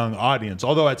new young audience.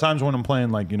 Although at times when I'm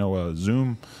playing like, a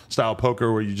Zoom style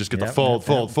poker where you just get to fold,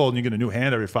 and you get a new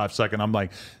hand every 5 seconds, I'm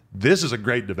like, this is a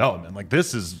great development. Like,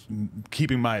 this is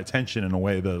keeping my attention in a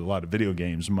way that a lot of video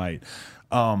games might.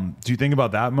 Do you think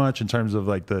about that much in terms of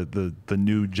like the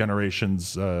new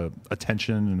generation's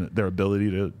attention and their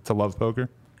ability to love poker?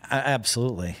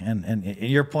 Absolutely. And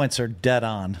your points are dead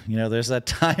on. There's that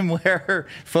time where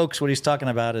folks, what he's talking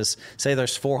about is, say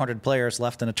there's 400 players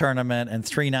left in a tournament and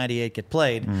 398 get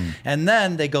played. And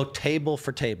then they go table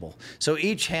for table. So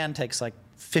each hand takes like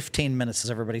 15 minutes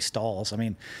as everybody stalls. I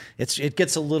mean, it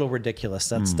gets a little ridiculous.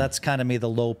 That's kind of the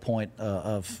low point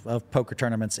of poker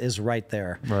tournaments is right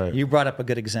there. Right. You brought up a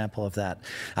good example of that.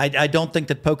 I don't think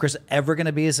that poker's ever going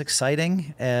to be as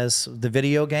exciting as the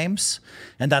video games,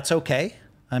 and that's okay.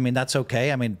 I mean, that's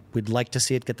okay. I mean, we'd like to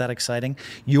see it get that exciting.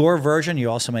 Your version, you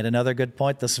also made another good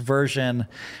point. This version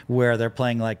where they're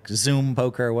playing like Zoom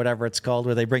poker or whatever it's called,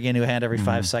 where they bring you a new hand every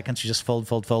 5 seconds, you just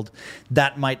fold.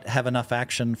 That might have enough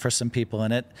action for some people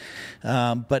in it,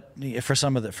 but for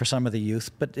some of the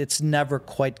youth. But it's never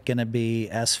quite going to be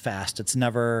as fast. It's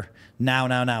never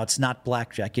now. It's not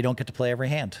blackjack. You don't get to play every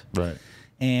hand. Right.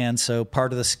 And so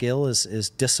part of the skill is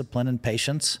discipline and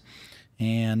patience,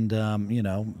 and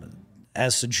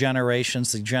as the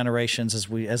generations as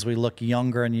we look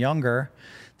younger and younger,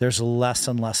 there's less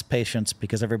and less patience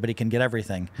because everybody can get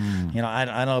everything. I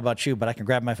don't know about you, but I can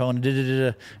grab my phone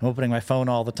and I'm opening my phone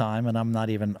all the time, and I'm not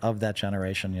even of that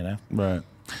generation. Right.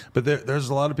 But there's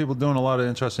a lot of people doing a lot of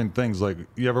interesting things. Like,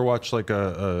 you ever watch like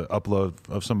a upload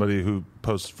of somebody who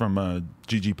posts from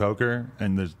GG Poker,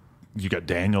 and you got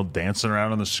Daniel dancing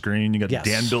around on the screen. You got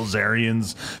Dan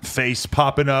Bilzerian's face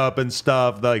popping up and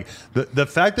stuff. Like, the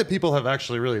fact that people have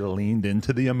actually really leaned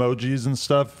into the emojis and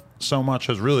stuff so much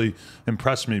has really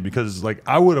impressed me, because like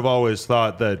I would have always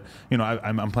thought that,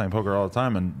 I'm playing poker all the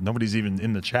time and nobody's even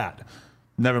in the chat.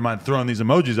 Never mind throwing these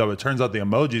emojis up. It turns out the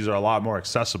emojis are a lot more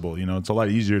accessible. It's a lot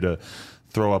easier to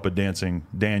throw up a dancing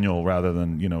Daniel rather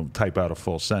than, type out a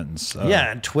full sentence.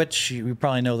 And Twitch, you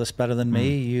probably know this better than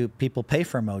me. People pay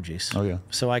for emojis. Oh, yeah.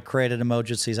 So I created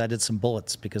emojis. I did some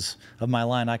bullets because of my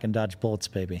line, I can dodge bullets,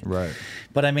 baby. Right.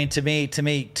 But I mean, to me,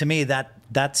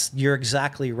 that's you're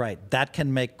exactly right. That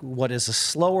can make what is a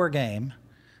slower game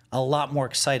a lot more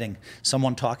exciting.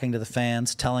 Someone talking to the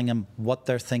fans, telling them what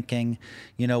they're thinking,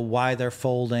 why they're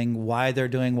folding, why they're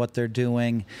doing what they're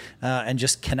doing, and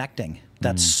just connecting.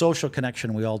 That social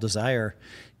connection we all desire,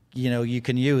 you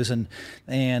can use.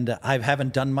 And I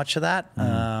haven't done much of that.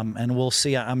 And we'll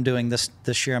see. I'm doing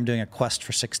this year. I'm doing a quest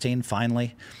for 16,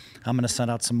 finally. I'm going to send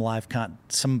out some live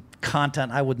some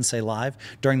content. I wouldn't say live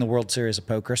during the World Series of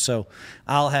Poker. So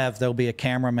there'll be a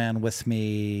cameraman with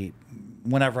me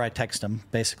whenever I text them,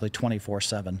 basically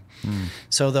 24/7.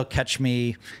 So they'll catch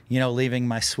me, leaving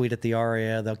my suite at the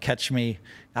Aria. They'll catch me.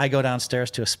 I go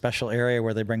downstairs to a special area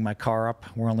where they bring my car up.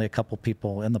 We're only a couple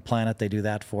people in the planet they do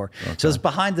that for. Okay. So it's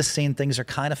behind the scene things are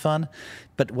kind of fun,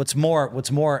 but what's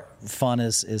more fun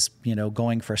is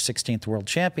going for a 16th World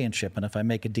Championship. And if I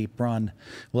make a deep run,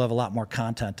 we'll have a lot more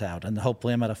content out, and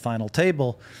hopefully I'm at a final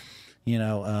table.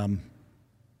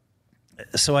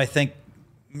 So I think,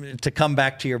 to come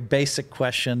back to your basic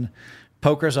question,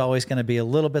 poker's always going to be a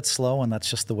little bit slow, and that's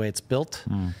just the way it's built.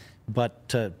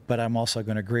 But I'm also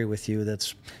going to agree with you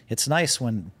that it's nice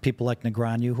when people like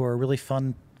Negreanu, who are really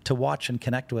fun to watch and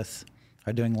connect with,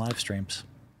 are doing live streams.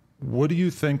 What do you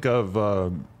think of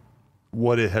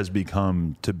what it has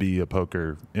become to be a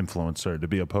poker influencer, to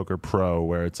be a poker pro,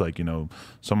 where it's like,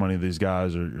 so many of these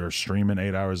guys are streaming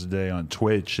 8 hours a day on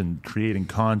Twitch and creating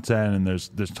content, and there's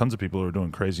tons of people who are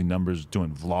doing crazy numbers,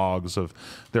 doing vlogs of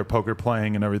their poker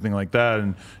playing and everything like that.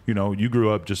 And, you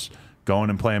grew up just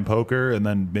going and playing poker, and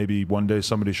then maybe one day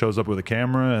somebody shows up with a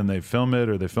camera and they film it,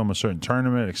 or they film a certain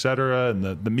tournament, etc. And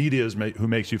the media is who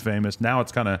makes you famous. Now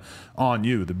it's kind of on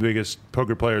you. The biggest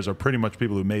poker players are pretty much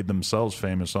people who made themselves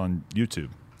famous on YouTube.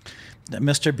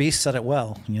 Mr. Beast said it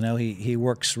well. He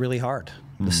works really hard.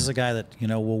 This is a guy that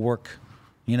will work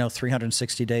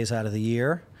 360 days out of the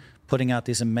year, putting out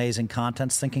these amazing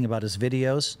contents, thinking about his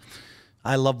videos.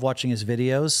 I love watching his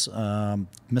videos.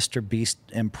 Mr. Beast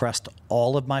impressed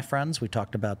all of my friends. They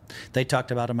talked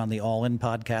about him on the All In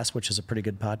podcast, which is a pretty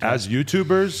good podcast. As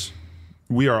YouTubers,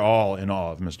 we are all in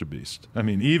awe of Mr. Beast. I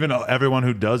mean, even everyone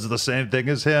who does the same thing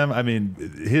as him, I mean,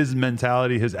 his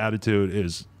mentality, his attitude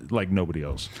is like nobody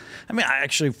else. I mean, I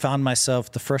actually found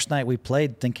myself the first night we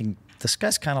played thinking, this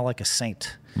guy's kind of like a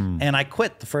saint. And I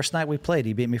quit the first night we played.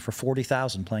 He beat me for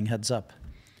 40,000 playing heads up.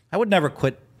 I would never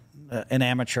quit an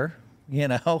amateur. It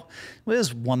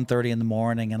was 1:30 in the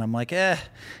morning, and I'm like,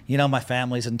 my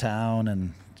family's in town,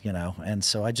 and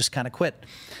so I just kind of quit.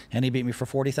 And he beat me for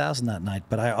 40,000 that night.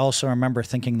 But I also remember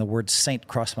thinking the word saint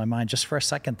crossed my mind just for a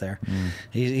second there.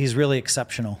 He's really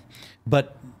exceptional.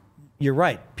 But you're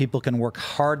right. People can work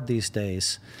hard these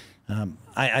days.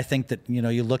 I think that,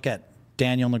 you look at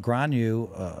Daniel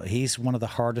Negreanu, he's one of the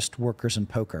hardest workers in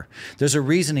poker. There's a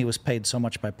reason he was paid so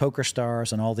much by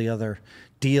PokerStars and all the other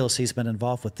deals he's been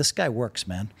involved with. This guy works,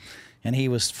 man. And he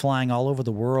was flying all over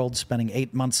the world, spending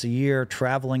 8 months a year,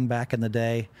 traveling back in the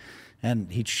day.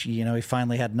 And he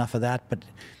finally had enough of that. But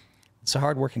it's a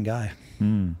hard-working guy.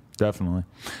 Definitely.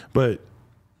 But,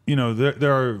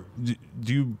 there are...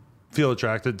 Do you feel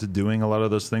attracted to doing a lot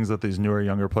of those things that these newer,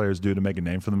 younger players do to make a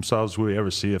name for themselves? Will we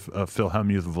ever see a Phil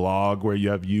Hellmuth vlog where you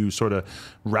have you sort of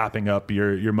wrapping up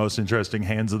your most interesting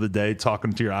hands of the day,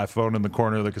 talking to your iPhone in the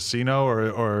corner of the casino,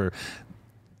 or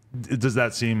does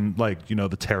that seem like,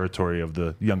 the territory of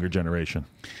the younger generation?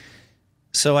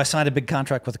 So I signed a big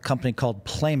contract with a company called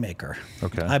Playmaker.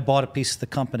 Okay. I bought a piece of the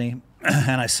company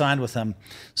and I signed with them.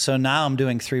 So now I'm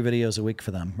doing 3 videos a week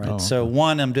for them, right? Oh, okay. So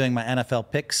one, I'm doing my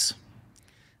NFL picks,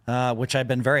 which I've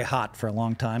been very hot for a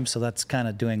long time, so that's kind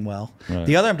of doing well. Right.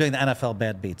 The other, I'm doing the NFL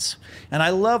Bad Beats. And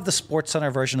I love the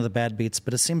SportsCenter version of the Bad Beats,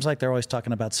 but it seems like they're always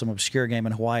talking about some obscure game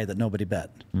in Hawaii that nobody bet.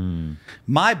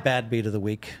 My bad beat of the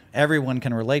week, everyone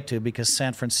can relate to, because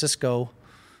San Francisco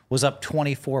was up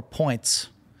 24 points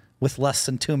with less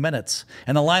than 2 minutes,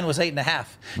 and the line was 8.5.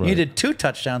 Right. You did 2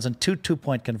 touchdowns and 2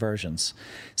 2-point conversions.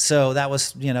 So that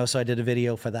was, so I did a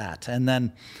video for that. And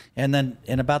then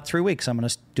in about 3 weeks, I'm going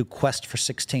to do Quest for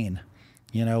 16,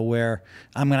 where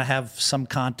I'm going to have some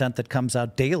content that comes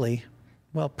out daily.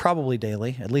 Well, probably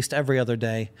daily, at least every other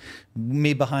day.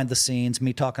 Me behind the scenes,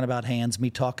 me talking about hands,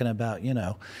 me talking about,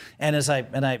 and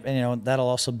that'll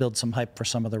also build some hype for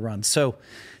some of the runs. So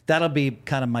that'll be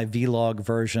kind of my vlog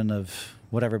version of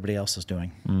what everybody else is doing.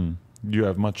 Do you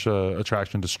have much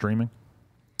attraction to streaming?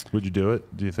 Would you do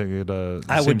it? Do you think it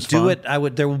I would seems do fun?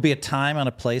 it. There will be a time and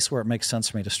a place where it makes sense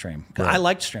for me to stream. 'Cause Right. I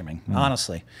liked streaming,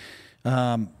 honestly.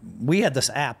 We had this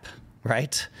app,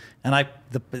 right? And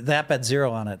the app had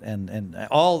zero on it, and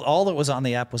all that was on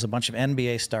the app was a bunch of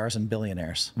NBA stars and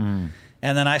billionaires. And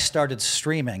then I started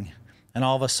streaming, and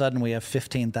all of a sudden we have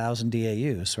 15,000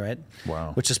 DAUs, right?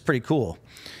 Wow. Which is pretty cool.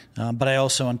 But I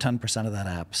also own 10% of that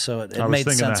app, so it I was made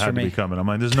thinking sense that for had to me. be coming. I'm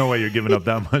like, there's no way you're giving up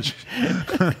that much.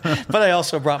 But I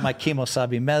also brought my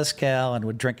Kimosabi Mezcal and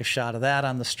would drink a shot of that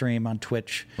on the stream on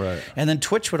Twitch. Right. And then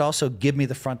Twitch would also give me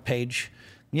the front page.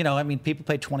 People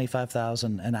pay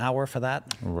 $25,000 an hour for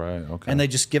that. Right, okay. And they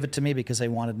just give it to me because they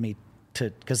wanted me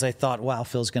because they thought, wow,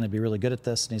 Phil's going to be really good at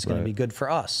this and he's going to Right. be good for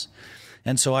us.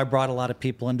 And so I brought a lot of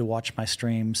people in to watch my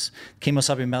streams.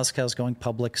 Kimosabi Mezcal is going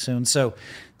public soon. So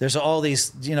there's all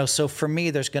these, so for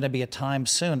me, there's going to be a time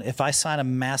soon. If I sign a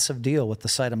massive deal with the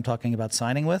site I'm talking about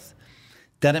signing with,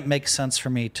 then it makes sense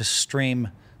for me to stream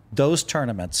those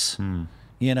tournaments,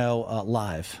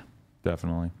 live.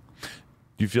 Definitely.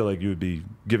 Do you feel like you would be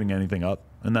giving anything up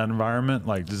in that environment?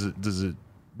 Like,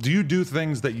 do you do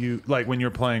things that you, like when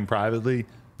you're playing privately,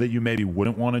 that you maybe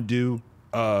wouldn't want to do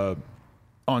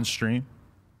on stream?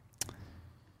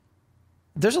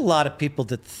 There's a lot of people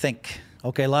that think,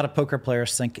 a lot of poker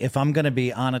players think, if I'm going to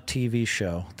be on a TV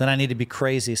show, then I need to be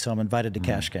crazy, so I'm invited to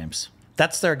cash games.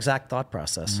 That's their exact thought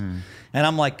process. And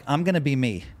I'm like, I'm going to be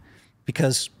me,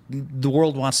 because the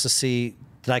world wants to see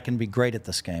that I can be great at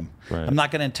this game. Right. I'm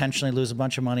not going to intentionally lose a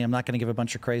bunch of money. I'm not going to give a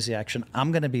bunch of crazy action.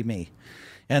 I'm going to be me.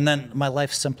 And then my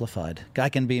life's simplified. I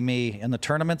can be me in the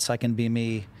tournaments. I can be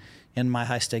me in my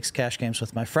high-stakes cash games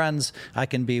with my friends. I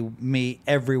can be me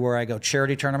everywhere I go.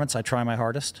 Charity tournaments, I try my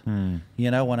hardest, when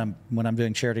I'm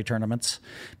doing charity tournaments,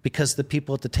 because the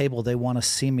people at the table, they want to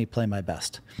see me play my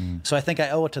best. So I think I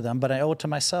owe it to them, but I owe it to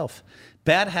myself.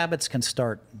 Bad habits can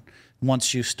start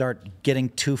once you start getting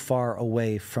too far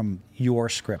away from your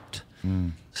script.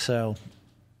 So,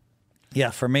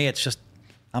 yeah, for me, it's just,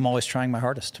 I'm always trying my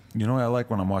hardest. You know what I like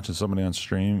when I'm watching somebody on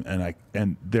stream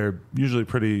and they're usually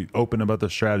pretty open about their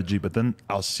strategy, but then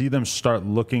I'll see them start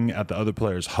looking at the other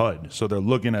player's HUD. So they're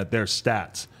looking at their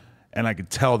stats, and I could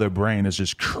tell their brain is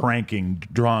just cranking,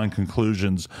 drawing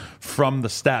conclusions from the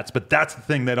stats. But that's the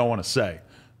thing they don't want to say,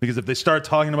 because if they start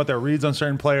talking about their reads on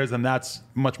certain players, then that's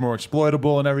much more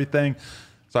exploitable and everything.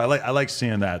 So I like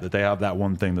seeing that they have that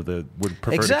one thing that they would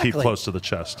prefer to keep close to the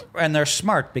chest. And they're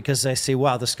smart because they see,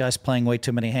 wow, this guy's playing way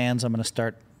too many hands. I'm going to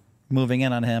start moving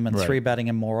in on him and Right. 3-betting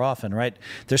him more often, right?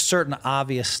 There's certain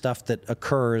obvious stuff that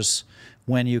occurs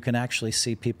when you can actually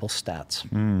see people's stats.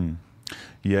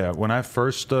 Yeah, when I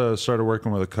first started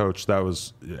working with a coach,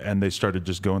 and they started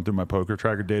just going through my poker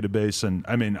tracker database. And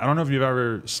I mean, I don't know if you've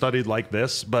ever studied like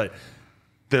this, but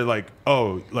they're like,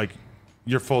 oh, like,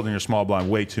 you're folding your small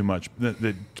blind way too much.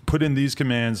 They put in these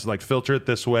commands, like filter it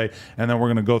this way, and then we're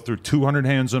going to go through 200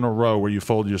 hands in a row where you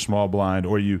fold your small blind,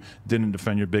 or you didn't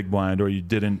defend your big blind, or you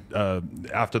didn't,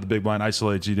 after the big blind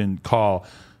isolates, you didn't call.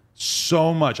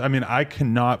 So much. I mean, I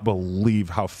cannot believe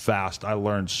how fast I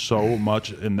learned so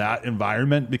much in that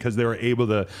environment, because they were able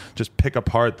to just pick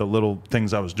apart the little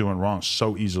things I was doing wrong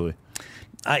so easily.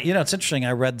 It's interesting.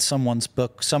 I read someone's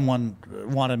book. Someone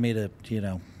wanted me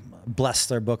to, bless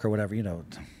their book or whatever,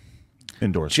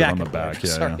 Endorse it on the jacket back. blurb.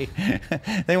 Yeah,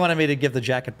 Sorry. They wanted me to give the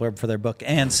jacket blurb for their book.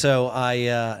 And so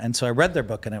I read their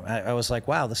book, and I was like,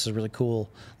 wow, this is a really cool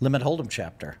Limit Hold'em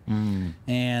chapter.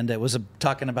 And it was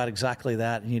talking about exactly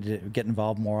that. You need to get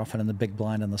involved more often in the big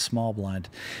blind and the small blind.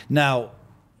 Now,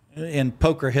 in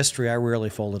poker history, I rarely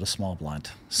folded a small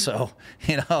blind. So,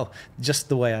 just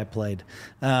the way I played.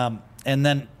 And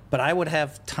then But I would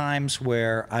have times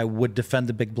where I would defend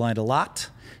the big blind a lot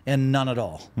and none at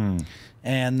all.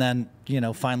 And then,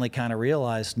 finally kind of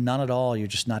realized none at all. You're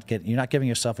not giving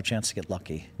yourself a chance to get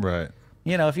lucky. Right.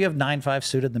 If you have 9-5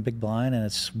 suited in the big blind and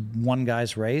it's one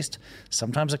guy's raised,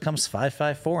 sometimes it comes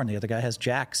 5-5-4 and the other guy has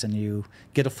jacks and you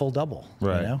get a full double.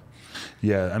 Right.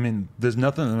 Yeah, I mean, there's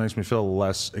nothing that makes me feel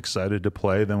less excited to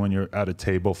play than when you're at a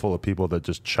table full of people that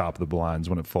just chop the blinds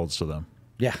when it folds to them.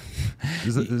 Yeah.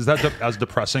 Is that as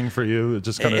depressing for you?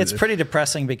 It's pretty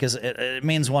depressing because it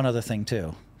means one other thing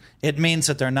too. It means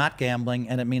that they're not gambling,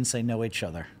 and it means they know each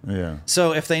other. Yeah.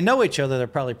 So if they know each other, they're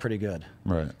probably pretty good.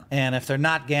 Right. And if they're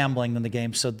not gambling, then the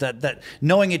game. So that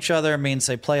knowing each other means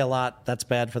they play a lot. That's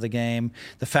bad for the game.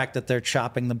 The fact that they're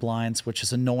chopping the blinds, which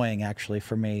is annoying actually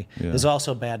for me, is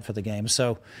also bad for the game.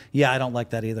 So yeah, I don't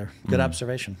like that either. Good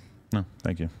observation. No,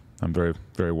 thank you. I'm very,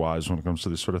 very wise when it comes to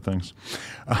these sort of things.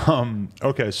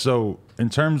 Okay, so in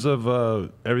terms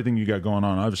of everything you got going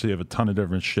on, obviously you have a ton of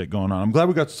different shit going on. I'm glad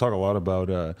we got to talk a lot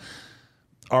about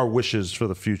our wishes for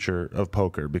the future of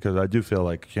poker, because I do feel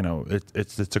like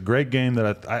it's a great game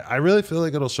that I really feel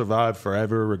like it'll survive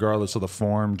forever, regardless of the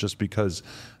form. Just because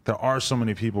there are so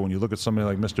many people. When you look at somebody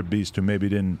like Mr. Beast, who maybe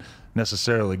didn't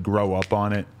necessarily grow up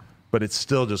on it, but it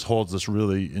still just holds this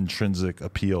really intrinsic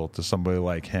appeal to somebody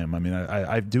like him. I mean,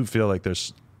 I do feel like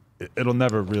it'll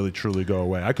never really truly go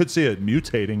away. I could see it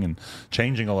mutating and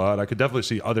changing a lot. I could definitely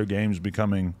see other games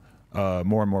becoming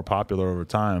more and more popular over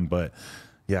time. But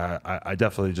yeah, I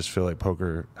definitely just feel like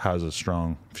poker has a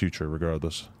strong future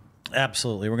regardless.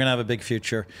 Absolutely. We're going to have a big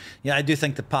future. Yeah, I do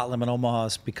think the pot limit Omaha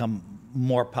has become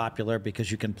more popular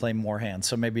because you can play more hands.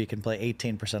 So maybe you can play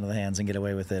 18% of the hands and get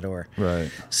away with it.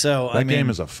 Right. So that game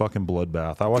is a fucking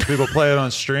bloodbath. I watch people play it on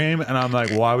stream, and I'm like,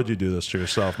 why would you do this to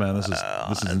yourself, man? This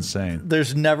is insane.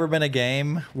 There's never been a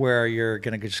game where you're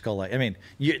going to just go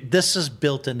this is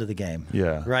built into the game.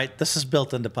 Yeah. Right? This is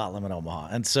built into pot limit Omaha.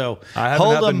 And so I haven't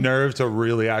had the nerve to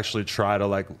really actually try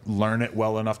to learn it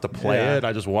well enough to play it.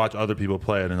 I just watch other people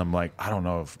play it, and I'm like, I don't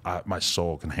know if my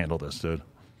soul can handle this, dude.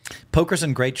 Poker's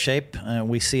in great shape.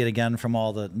 We see it again from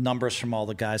all the numbers from all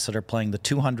the guys that are playing the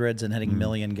 200s and hitting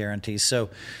million guarantees. So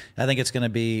I think it's going to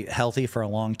be healthy for a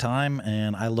long time,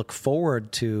 and I look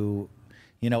forward to,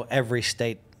 every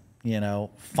state,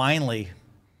 finally,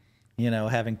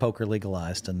 having poker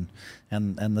legalized and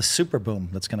the super boom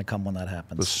that's going to come when that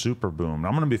happens. The super boom.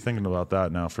 I'm going to be thinking about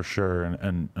that now for sure,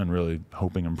 and really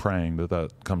hoping and praying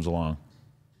that comes along.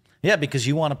 Yeah, because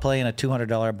you want to play in a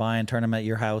 $200 buy-in tournament at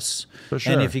your house. For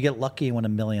sure. And if you get lucky, you win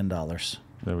 $1 million.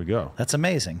 There we go. That's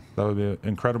amazing. That would be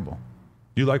incredible.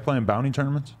 Do you like playing bounty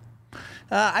tournaments?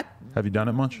 Have you done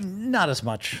it much? Not as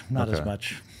much. As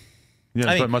much. You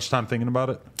didn't spend much time thinking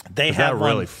about it? That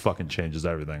really fucking changes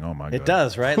everything. Oh, my God. It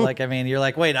does, right? You're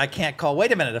like, wait, I can't call.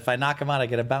 Wait a minute. If I knock him out, I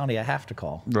get a bounty. I have to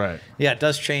call. Right. Yeah, it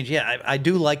does change. Yeah, I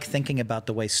do like thinking about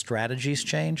the way strategies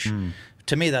change.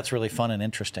 To me, that's really fun and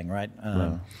interesting, right?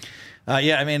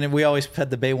 Yeah, I mean, we always had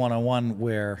the Bay 101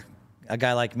 where a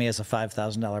guy like me has a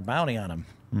 $5,000 bounty on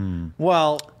him.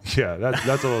 Well, yeah,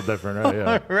 that's a little different, right?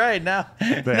 Yeah. Right now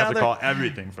they have to call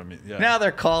everything from you. Yeah. Now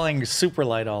they're calling super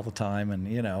light all the time,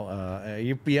 and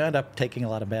you end up taking a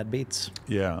lot of bad beats.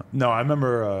 Yeah, no, I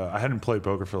remember I hadn't played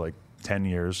poker for like 10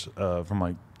 years,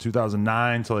 from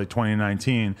 2009 to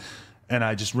 2019. And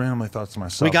I just randomly thought to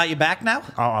myself, we got you back now?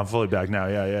 Oh, I'm fully back now.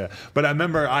 Yeah. But I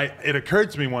remember it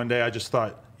occurred to me one day, I just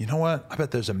thought, you know what? I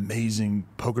bet there's amazing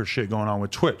poker shit going on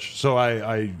with Twitch. So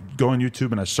I go on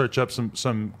YouTube and I search up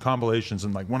some compilations,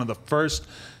 and one of the first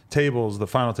tables, the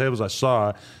final tables I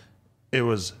saw, it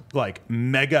was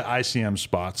mega ICM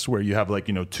spots where you have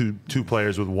two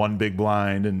players with one big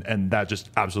blind, and that just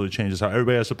absolutely changes how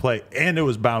everybody has to play. And it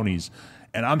was bounties.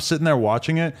 And I'm sitting there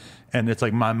watching it, and it's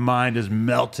my mind is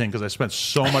melting because I spent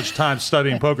so much time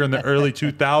studying poker in the early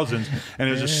 2000s, and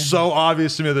it was just so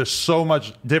obvious to me there's so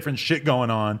much different shit going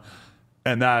on.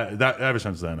 And that ever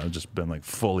since then, I've just been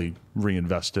fully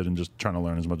reinvested and just trying to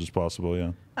learn as much as possible.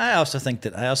 Yeah. I also think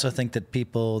that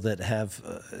people that have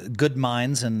good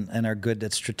minds and are good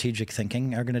at strategic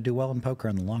thinking are going to do well in poker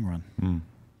in the long run.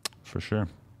 For sure.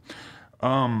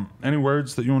 Any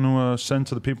words that you want to send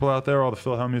to the people out there, all the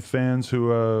Phil Hellmuth fans who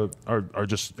are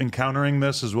just encountering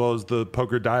this, as well as the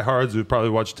poker diehards who probably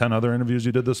watched 10 other interviews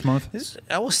you did this month?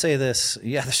 I will say this.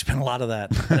 Yeah, there's been a lot of that.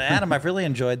 But Adam, I've really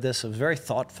enjoyed this. It was very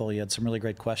thoughtful. You had some really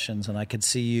great questions, and I could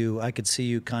see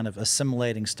you kind of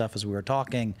assimilating stuff as we were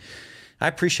talking. I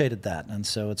appreciated that, and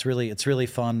so it's really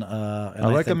fun. I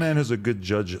like a man who's a good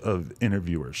judge of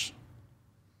interviewers.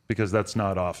 because that's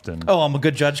not often. Oh, I'm a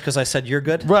good judge because I said you're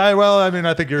good? Right. Well, I mean,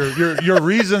 I think your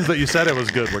reasons that you said it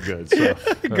was good were good. So,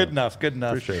 Good enough. Good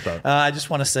enough. Appreciate that. I just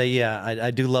want to say, yeah,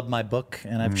 I do love my book,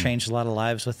 and I've changed a lot of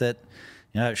lives with it.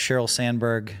 You know, Sheryl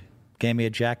Sandberg gave me a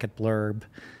jacket blurb.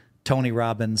 Tony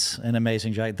Robbins, an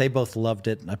amazing jacket. They both loved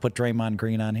it. I put Draymond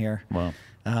Green on here. Wow.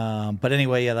 But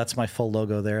anyway, yeah, that's my full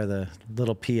logo there, the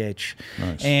little PH.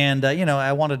 Nice. And, you know,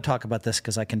 I wanted to talk about this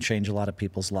because I can change a lot of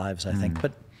people's lives, I think.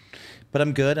 But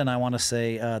I'm good, and I want to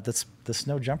say this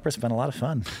No Jumper's been a lot of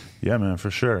fun. Yeah, man,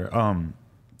 for sure.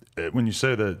 When you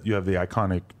say that you have the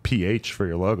iconic PH for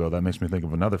your logo, that makes me think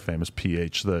of another famous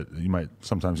PH that you might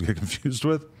sometimes get confused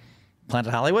with.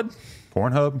 Planet Hollywood?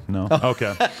 Pornhub? No. Oh.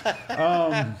 Okay.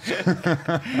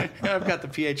 I've got the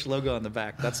PH logo on the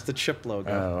back. That's the chip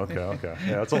logo. Oh, okay.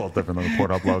 Yeah, that's a little different than the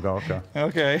Pornhub logo. Okay.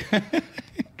 Okay.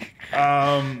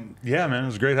 Yeah, man, it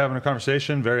was great having a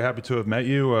conversation. Very happy to have met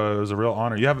you. It was a real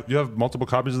honor. You have multiple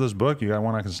copies of this book. You got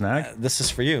one I can snag? This is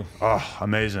for you. Oh,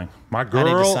 amazing. My need to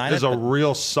girl sign is it, a but-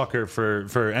 real sucker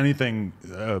for anything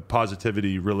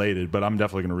positivity related, but I'm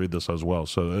definitely going to read this as well.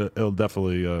 So it'll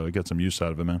definitely get some use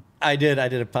out of it, man. I did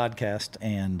a podcast,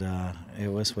 and it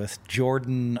was with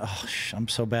Jordan. I'm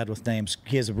so bad with names.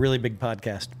 He has a really big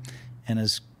podcast, and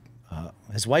his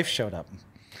wife showed up,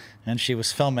 and she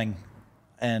was filming,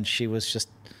 and she was just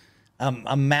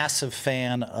a massive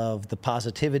fan of the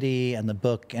positivity and the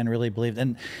book, and really believed.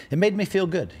 And it made me feel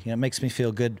good. You know, it makes me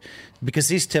feel good because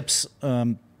these tips,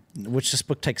 which this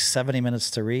book takes 70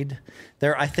 minutes to read,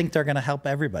 I think they're going to help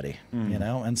everybody. You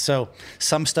know, and so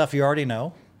some stuff you already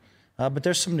know. But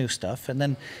there's some new stuff. And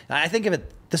then I think of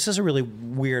it, this is a really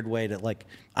weird way to, like,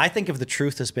 I think of the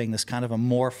truth as being this kind of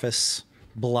amorphous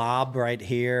blob right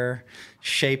here,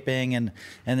 shaping, and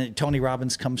then Tony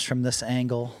Robbins comes from this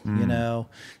angle, you know,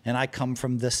 and I come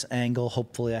from this angle.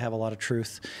 Hopefully I have a lot of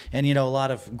truth. And, you know, a lot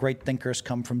of great thinkers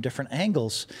come from different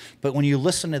angles. But when you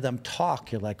listen to them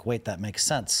talk, you're like, wait, that makes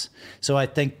sense. So I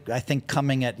think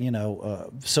coming at, you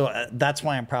know, that's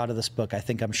why I'm proud of this book. I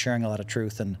think I'm sharing a lot of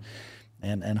truth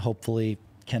and hopefully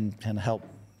can help.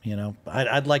 You know,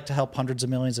 I'd like to help hundreds of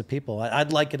millions of people.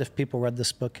 I'd like it if people read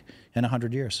this book in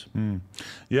 100 years.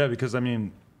 Yeah, because I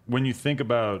mean, when you think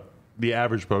about the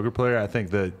average poker player, I think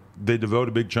that they devote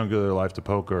a big chunk of their life to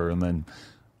poker, and then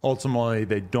ultimately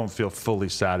they don't feel fully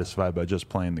satisfied by just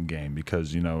playing the game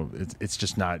because, you know, it's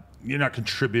just not, you're not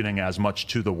contributing as much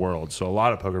to the world. So a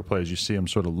lot of poker players, you see them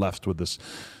sort of left with this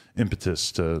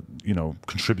impetus to, you know,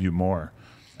 contribute more.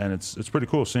 And it's pretty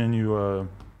cool seeing you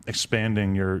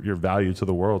expanding your value to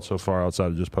the world so far outside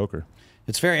of just poker.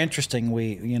 It's very interesting.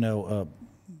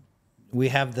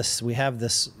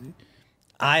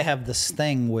 I have this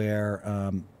thing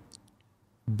where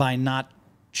by not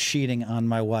cheating on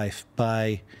my wife,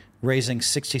 by raising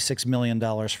 $66 million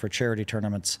for charity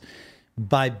tournaments,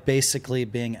 by basically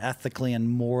being ethically and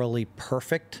morally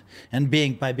perfect, and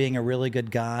by being a really good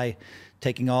guy,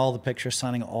 taking all the pictures,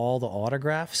 signing all the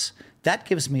autographs, that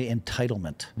gives me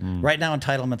entitlement. Right now,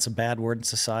 entitlement's a bad word in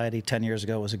society. 10 years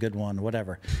ago, it was a good one,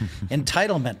 whatever.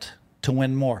 Entitlement to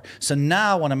win more. So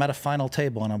now when I'm at a final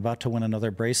table and I'm about to win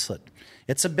another bracelet,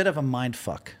 it's a bit of a mind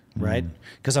fuck, right?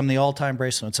 Because I'm the all-time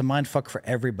bracelet. It's a mind fuck for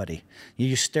everybody.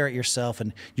 You stare at yourself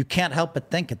and you can't help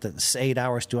but think at this 8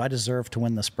 hours, do I deserve to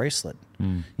win this bracelet?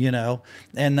 You know?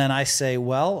 And then I say,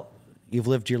 well, you've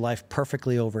lived your life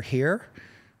perfectly over here,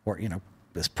 or, you know,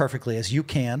 as perfectly as you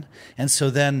can. And so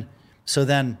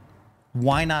then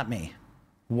why not me?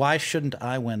 Why shouldn't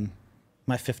I win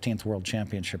my 15th World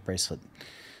Championship bracelet?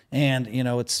 And, you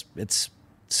know, it's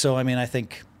so, I mean, I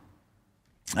think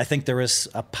there is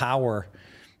a power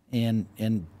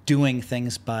in doing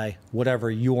things by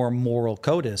whatever your moral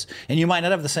code is. And you might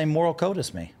not have the same moral code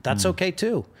as me. That's okay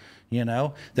too. You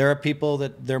know, there are people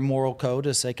that their moral code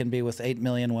is they can be with 8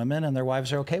 million women and their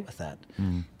wives are okay with that.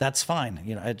 That's fine.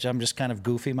 You know, I'm just kind of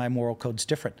goofy. My moral code's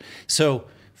different. So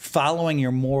following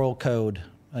your moral code,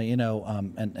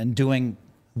 and doing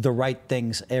the right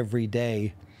things every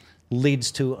day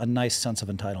leads to a nice sense of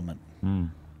entitlement.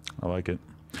 I like it.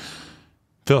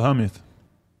 Phil Hellmuth,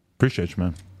 appreciate you,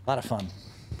 man. A lot of fun.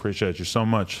 Appreciate you so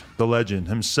much. The legend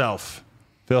himself,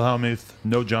 Phil Hellmuth,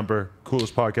 No Jumper,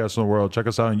 coolest podcast in the world. Check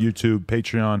us out on YouTube,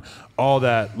 Patreon, all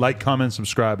that. Like, comment,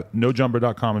 subscribe.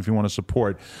 NoJumper.com if you want to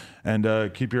support.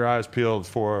 And keep your eyes peeled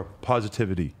for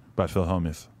Positivity by Phil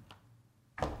Hellmuth.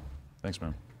 Thanks,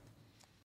 man.